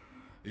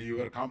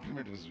 Your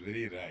compliment was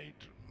very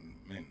right.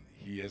 Mean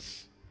he has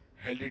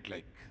held it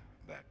like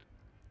that.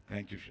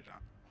 Thank you,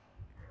 Sriram.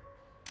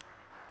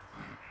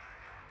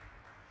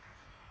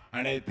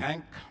 And I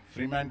thank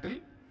Fremantle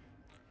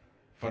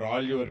for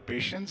all your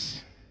patience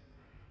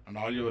and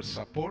all your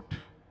support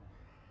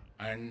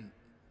and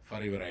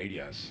for your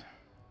ideas.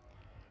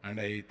 And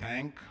I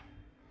thank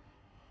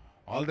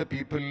all the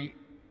people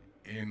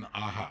in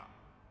AHA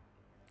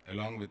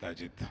along with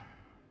Ajit,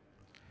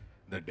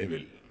 the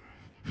devil.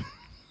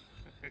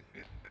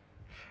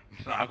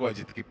 నాకు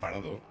అజిత్కి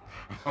పడదు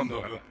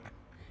అందువల్ల.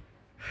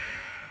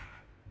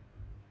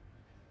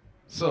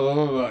 So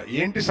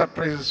ఏంటి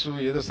surprises,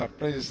 ఏదో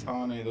surprise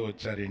ఇస్తామని ఏదో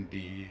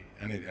వచ్చారేంటి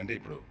అనేది. అంటే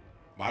ఇప్పుడు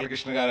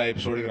బాలకృష్ణ గారి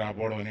ఎపిసోడ్కి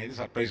రాకపోవడం అనేది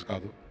సర్ప్రైజ్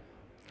కాదు.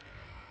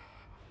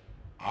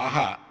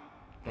 ఆహా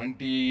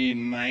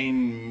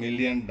 29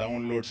 మిలియన్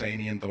డౌన్లోడ్స్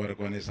అయినంత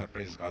వరకు అనేది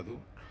సర్ప్రైజ్ కాదు.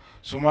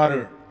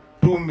 సుమారు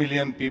 2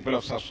 మిలియన్ పీపుల్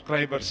ఆఫ్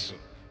సబ్స్క్రైబర్స్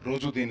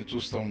రోజు దీన్ని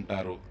చూస్తూ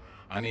ఉంటారు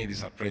అనేది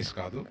సర్ప్రైజ్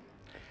కాదు.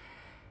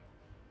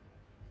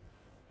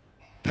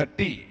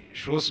 30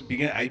 షోస్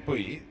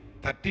అయిపోయి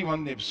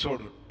 31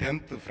 ఎపిసోడ్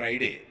 10th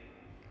ఫ్రైడే,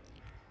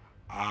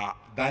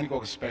 దానికి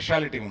ఒక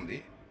స్పెషాలిటీ ఉంది.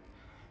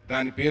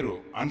 దాని పేరు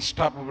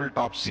అన్స్టాపబుల్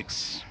టాప్ 6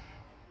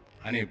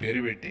 అనే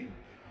పేరు పెట్టి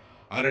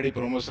ఆల్రెడీ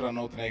ప్రోమోస్ రన్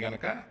అవుతున్నాయి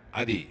కనుక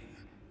అది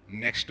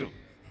next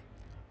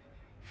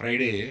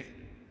Friday,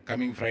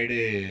 coming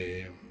Friday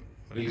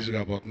release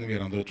కాబోతుంది.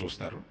 మీరందరూ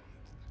చూస్తారు.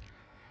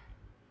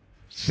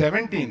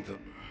 17th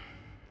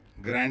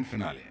grand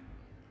finale.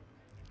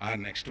 Our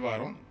next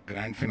varam,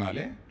 grand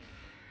finale.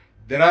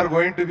 There are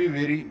going to be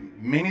very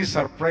many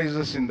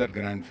surprises in that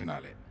grand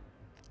finale.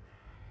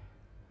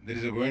 There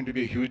is going to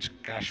be a huge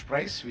cash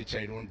prize, which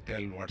I don't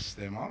tell what's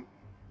the amount.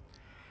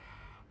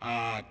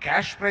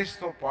 Cash prize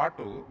తో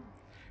పాటు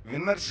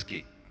విన్నర్స్కి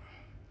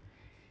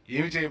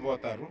ఏమి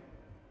చేయబోతారు,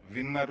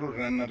 విన్నరు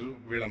runner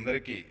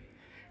వీళ్ళందరికీ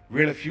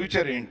వీళ్ళ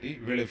future ఏంటి,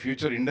 వీళ్ళ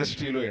future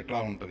ఇండస్ట్రీలో ఎట్లా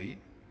ఉంటుంది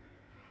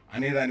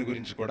అనే దాని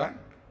గురించి కూడా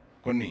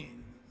కొన్ని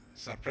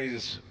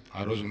సర్ప్రైజెస్ ఆ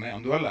రోజు ఉన్నాయి.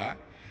 అందువల్ల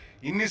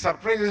ఇన్ని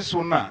సర్ప్రైజెస్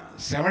ఉన్న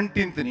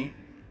 17th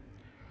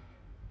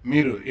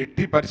మీరు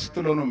ఎట్టి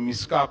పరిస్థితుల్లోనూ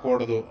మిస్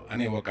కాకూడదు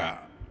అనే ఒక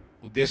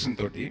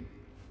ఉద్దేశంతో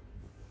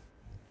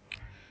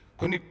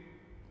కొన్ని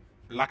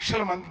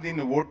లక్షల మంది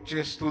దీన్ని ఓట్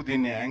చేస్తూ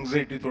దీన్ని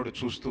యాంగ్జైటీతో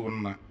చూస్తూ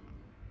ఉన్న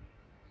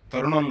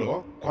తరుణంలో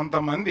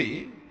కొంతమంది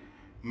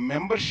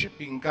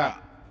మెంబర్షిప్ ఇంకా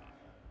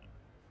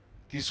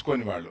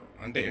తీసుకొని వాళ్ళు,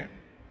 అంటే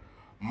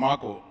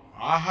మాకు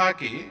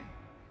ఆహాకి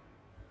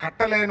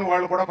కట్టలేని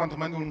వాళ్ళు కూడా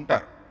కొంతమంది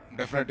ఉంటారు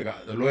డెఫినెట్గా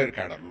లోయర్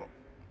క్యాడర్లో.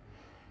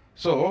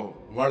 సో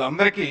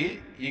వాళ్ళందరికీ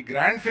ఈ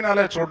గ్రాండ్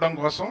ఫినాలే చూడడం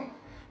కోసం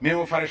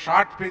మేము for a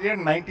short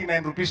period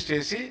 99 rupees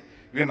చేసి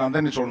వీళ్ళని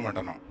అందరినీ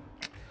చూడమంటున్నాం.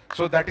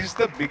 So that is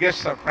the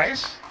biggest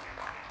surprise.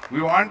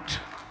 We want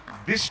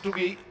this to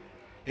be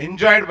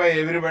enjoyed by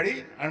everybody.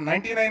 And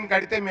 99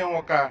 కడితే మేము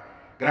ఒక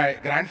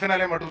గ్రాండ్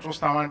ఫినాలే మటుకు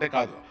చూస్తామా అంటే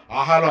కాదు,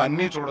 ఆహాలో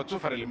అన్నీ చూడొచ్చు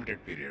for a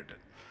limited period.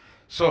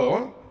 So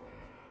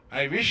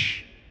I wish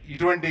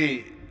ఇటువంటి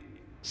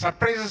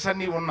సర్ప్రైజెస్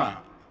అన్నీ ఉన్న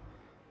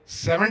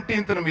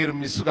 17th మీరు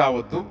మిస్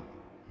కావద్దు,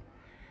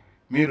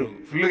 మీరు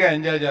ఫుల్గా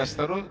ఎంజాయ్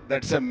చేస్తారు.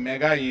 That's a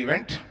mega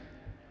event.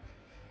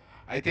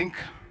 I think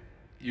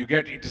you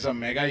get it is a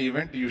mega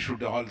event. You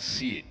should all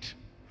see it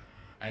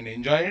and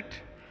enjoy it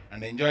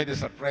and enjoy the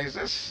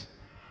surprises.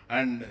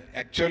 And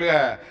యాక్చువల్గా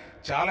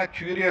చాలా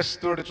క్యూరియస్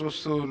తోటి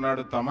చూస్తూ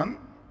ఉన్నాడు తమన్,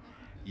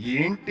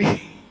 ఏంటి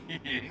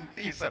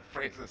ఏంటి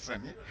సర్ప్రైజెస్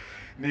అని.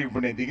 నీకు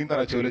ఇప్పుడు నేను దిగిన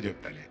తర్వాత చెవిలో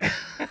చెప్తాను.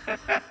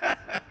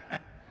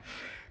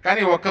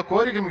 కానీ ఒక్క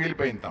కోరిక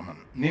మిగిలిపోయింది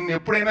తమన్, నిన్ను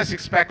ఎప్పుడైనా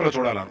 6 ప్యాక్లో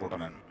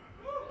చూడాలనుకుంటున్నాను.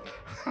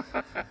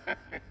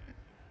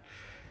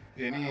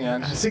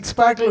 6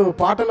 ప్యాక్లు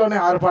పాటలోనే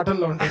 6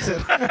 పాటల్లో ఉంటాయి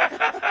సార్.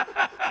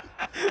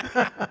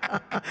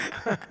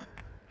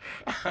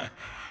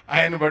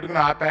 ఆయన పట్టుకుని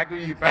ఆ ప్యాక్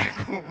ఈ ప్యాక్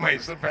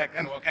మైసూర్ ప్యాక్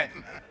అని ఒక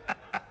ఆయన.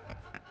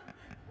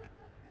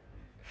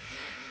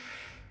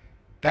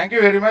 Thank you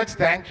very much.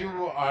 Thank you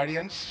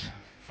audience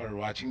for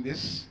watching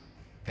this.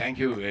 Thank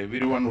you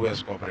every one who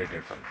Hess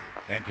cooperated for.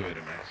 Thank you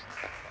very much.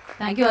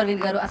 Thank you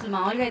Arvind గారు. అసలు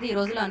మామూలుగా అయితే ఈ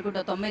రోజులో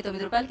అనుకుంటా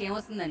 99 రూపాయలకి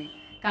ఏమొస్తుందని,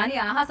 కానీ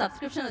ఆహా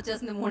సబ్స్క్రిప్షన్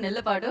వచ్చేసింది 3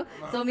 నెలల పాటు.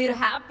 సో మీరు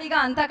హ్యాపీగా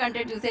అంతా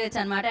కంటెంట్ చూసేయచ్చు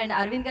అనమాట. అండ్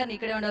అరవింద్ గారిని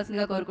ఇక్కడే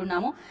ఉండాల్సిందిగా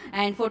కోరుకున్నాము.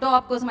 అండ్ ఫోటో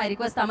ఆప్ కోసం I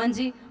request Thaman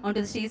G on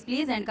to the stage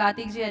please, and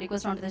Karthik G I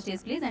request on to the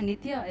stage please, and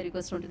నిత్య I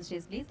request on to the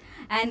stage please,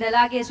 and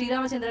అలాగే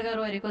శ్రీరామ చంద్ర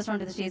గారు I request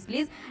on to the stage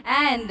please,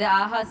 and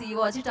ఆహా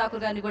CEO Ajit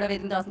Thakur గారిని కూడా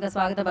వేదిక రాష్ట్రంగా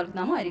స్వాగతం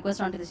పలుకుతున్నాము. I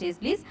request on to the stage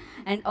please,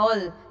 and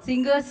all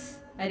singers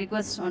I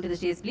request on to the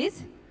stage please.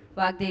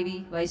 Vagdevi,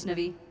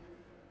 Vaishnavi,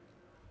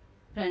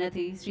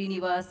 Pranati,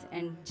 Srinivas,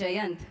 and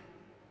Jayant,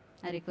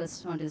 I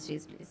request onto the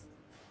stage, please.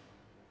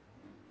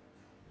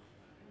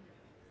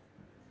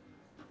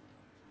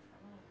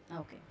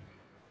 Okay.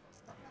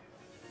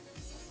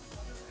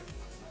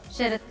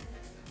 Sharath,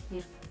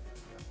 here.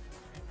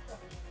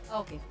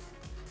 Okay.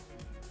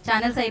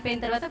 Channels అయిపోయిన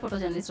తర్వాత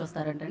photo journalist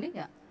వస్తారంటండి.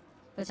 Yeah,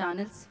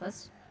 channels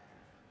first.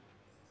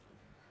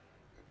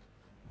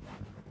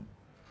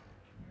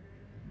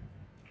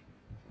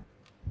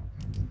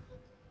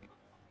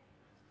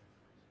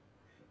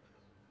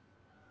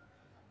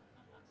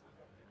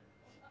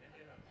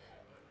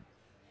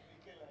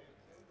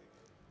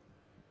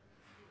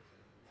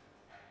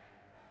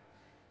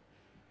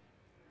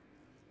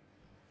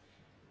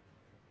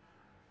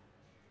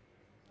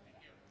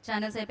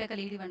 Channels అయిపోయాక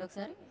lead ఇవ్వండి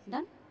ఒకసారి.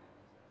 Done.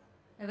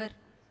 ఎవరు?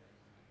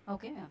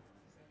 Okay.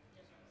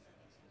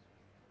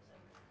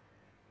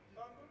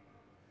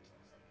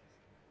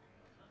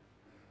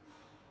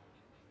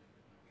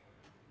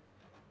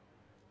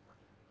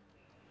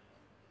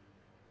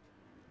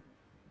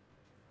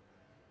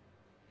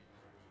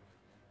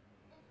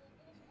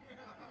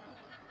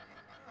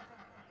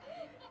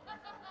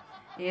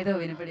 ఏదో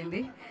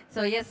వినపడింది.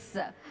 So yes,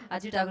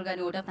 Ajit Thakur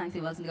గారిని vote of thanks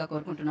ఇవ్వాల్సిందిగా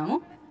కోరుకుంటున్నాము.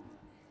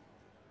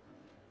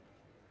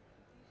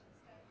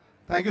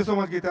 Thank you so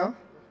much, Geeta.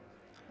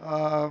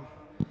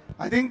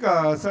 I think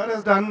sir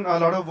has done a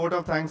lot of vote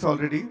of thanks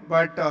already,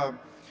 but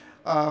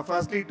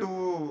firstly to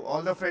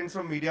all the friends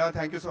from media,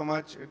 thank you so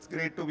much. It's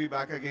great to be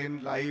back again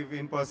live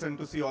in person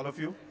to see all of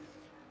you.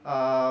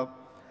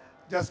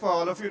 Just for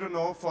all of you to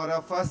know, for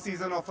a first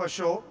season of a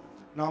show,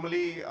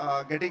 normally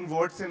getting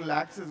votes in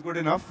lakhs is good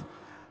enough.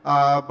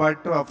 But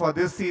for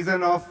this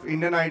season of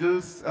Indian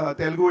Idols,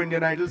 Telugu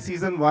Indian Idols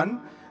season 1,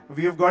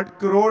 we have got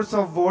crores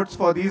of votes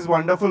for these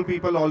wonderful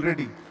people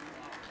already.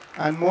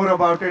 And more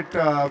about it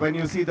when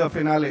you see the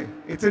finale.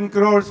 It's in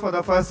crores for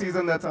the first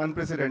season, that's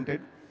unprecedented.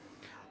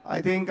 I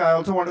think I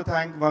also want to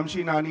thank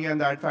Vamshi Nani and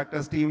the Ad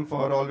Factors team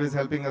for always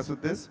helping us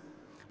with this.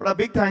 But a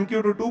big thank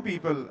you to 2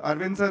 people,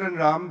 Arvind sir and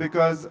Ram,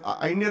 because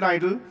Indian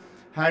Idol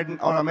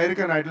or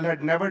American Idol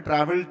had never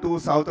traveled to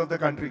south of the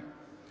country.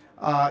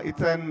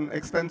 It's an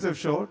expensive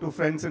show to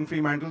friends in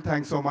Fremantle,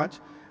 thanks so much.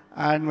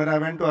 And when I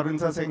went to Arvind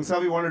sir saying, sir,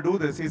 we want to do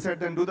this, he said,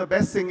 then do the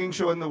best singing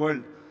show in the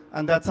world.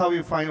 And that's how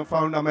we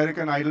found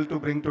American Idol to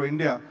bring to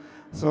India.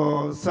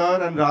 So,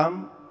 sir and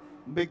Ram,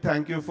 big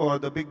thank you for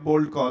the big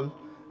bold call.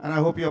 And I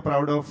hope you're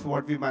proud of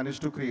what we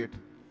managed to create.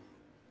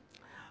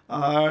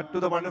 To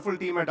the wonderful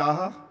team at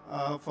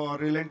AHA for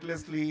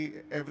relentlessly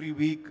every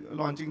week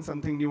launching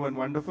something new and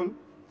wonderful.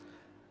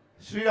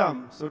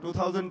 Sreeram, so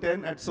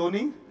 2010 at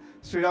Sony,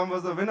 Sreeram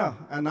was the winner.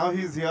 And now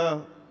he's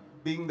here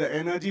being the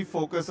energy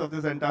focus of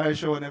this entire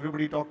show and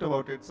everybody talked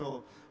about it.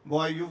 So,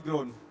 boy, you've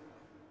grown.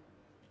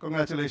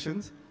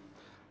 Congratulations.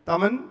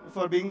 Thaman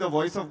for being the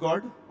voice of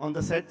God on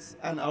the sets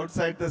and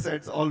outside the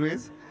sets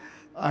always.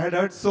 I had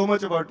heard so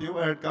much about you.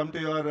 I had come to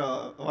your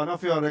one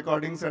of your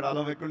recordings at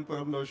Ala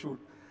Vaikunthpuramlo shoot.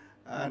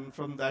 And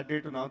from that day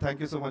to now, thank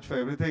you so much for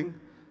everything.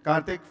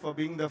 Karthik for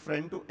being the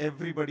friend to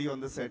everybody on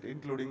the set,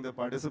 including the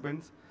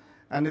participants.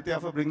 And Nithya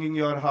for bringing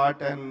your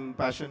heart and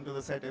passion to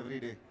the set every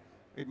day.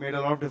 It made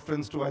a lot of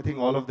difference to, I think,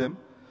 all of them.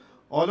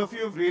 All of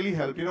you have really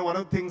helped. You know, one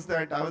of the things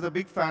that I was a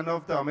big fan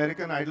of the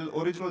American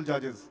Idol original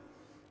judges.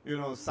 You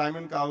know,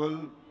 Simon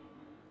Cowell,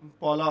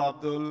 Paula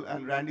Abdul,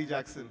 and Randy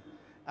Jackson,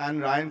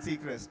 and Ryan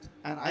Seacrest.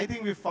 And I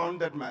think we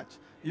found that match.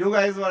 You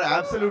guys were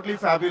absolutely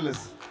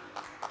fabulous.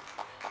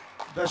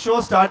 The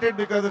show started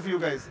because of you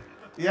guys.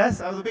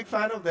 Yes, I was a big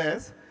fan of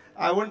theirs.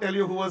 I won't tell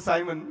you who was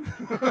Simon.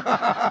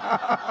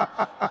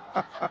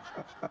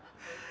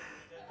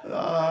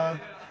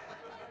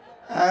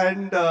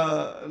 And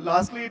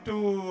lastly,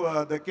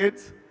 to the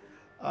kids,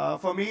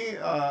 for me,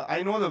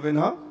 I know the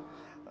winner.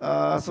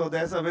 So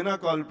there's a winner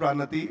called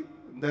Pranati.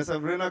 There's a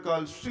winner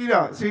called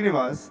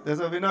Srinivas.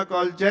 There's a winner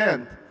called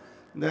Jayant.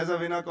 There's a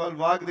winner called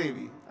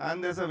Vagdevi.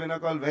 And there's a winner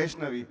called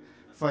Vaishnavi.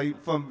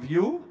 From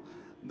you,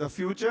 the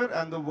future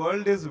and the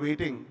world is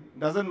waiting.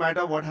 Doesn't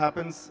matter what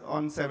happens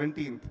on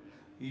 17th.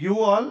 You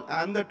all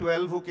and the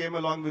 12 who came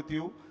along with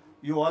you,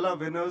 you all are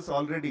winners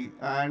already.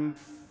 And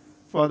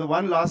for the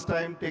one last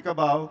time, take a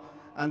bow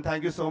and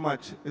thank you so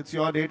much. It's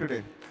your day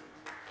today.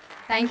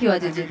 Thank you,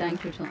 Ajitji.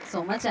 Thank you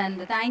so much.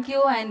 And thank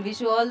you and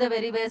wish you all the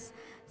very best.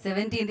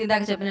 17th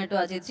ఇందాక చెప్పినట్టు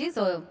అజిత్జీ.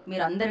 So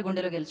మీరు అందరి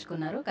గుండెలో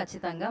గెలుచుకున్నారు,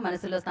 ఖచ్చితంగా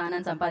మనసులో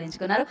స్థానాన్ని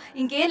సంపాదించుకున్నారు.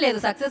 ఇంకేం లేదు,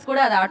 సక్సెస్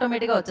కూడా అది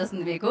ఆటోమేటిక్గా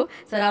వచ్చేస్తుంది మీకు.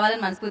 సో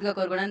రావాలని మనస్ఫూర్తిగా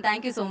కోరుకున్నాను.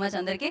 థ్యాంక్ యూ సో మచ్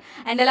అందరికీ.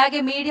 అండ్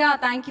అలాగే media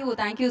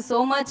thank you so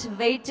much.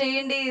 Wait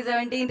చేయండి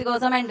 17th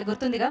కోసం. అండ్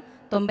గుర్తుందిగా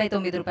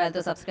 99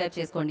 రూపాయలతో సబ్స్క్రైబ్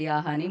చేసుకోండి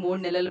ఆహాని. 3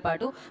 నెలల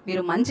పాటు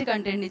మీరు మంచి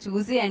కంటెంట్ని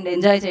చూసి అండ్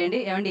ఎంజాయ్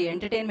చేయండి. ఏమండి,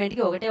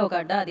 ఎంటర్టైన్మెంట్కి ఒకటే ఒక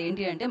అడ్డా,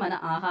 అదేంటి అంటే మన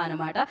ఆహా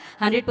అనమాట.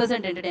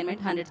 100%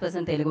 entertainment,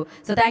 100% Telugu.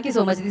 So thank you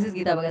so much. This is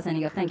Gita బగా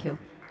signing off. Thank you.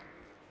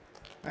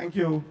 Thank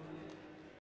you.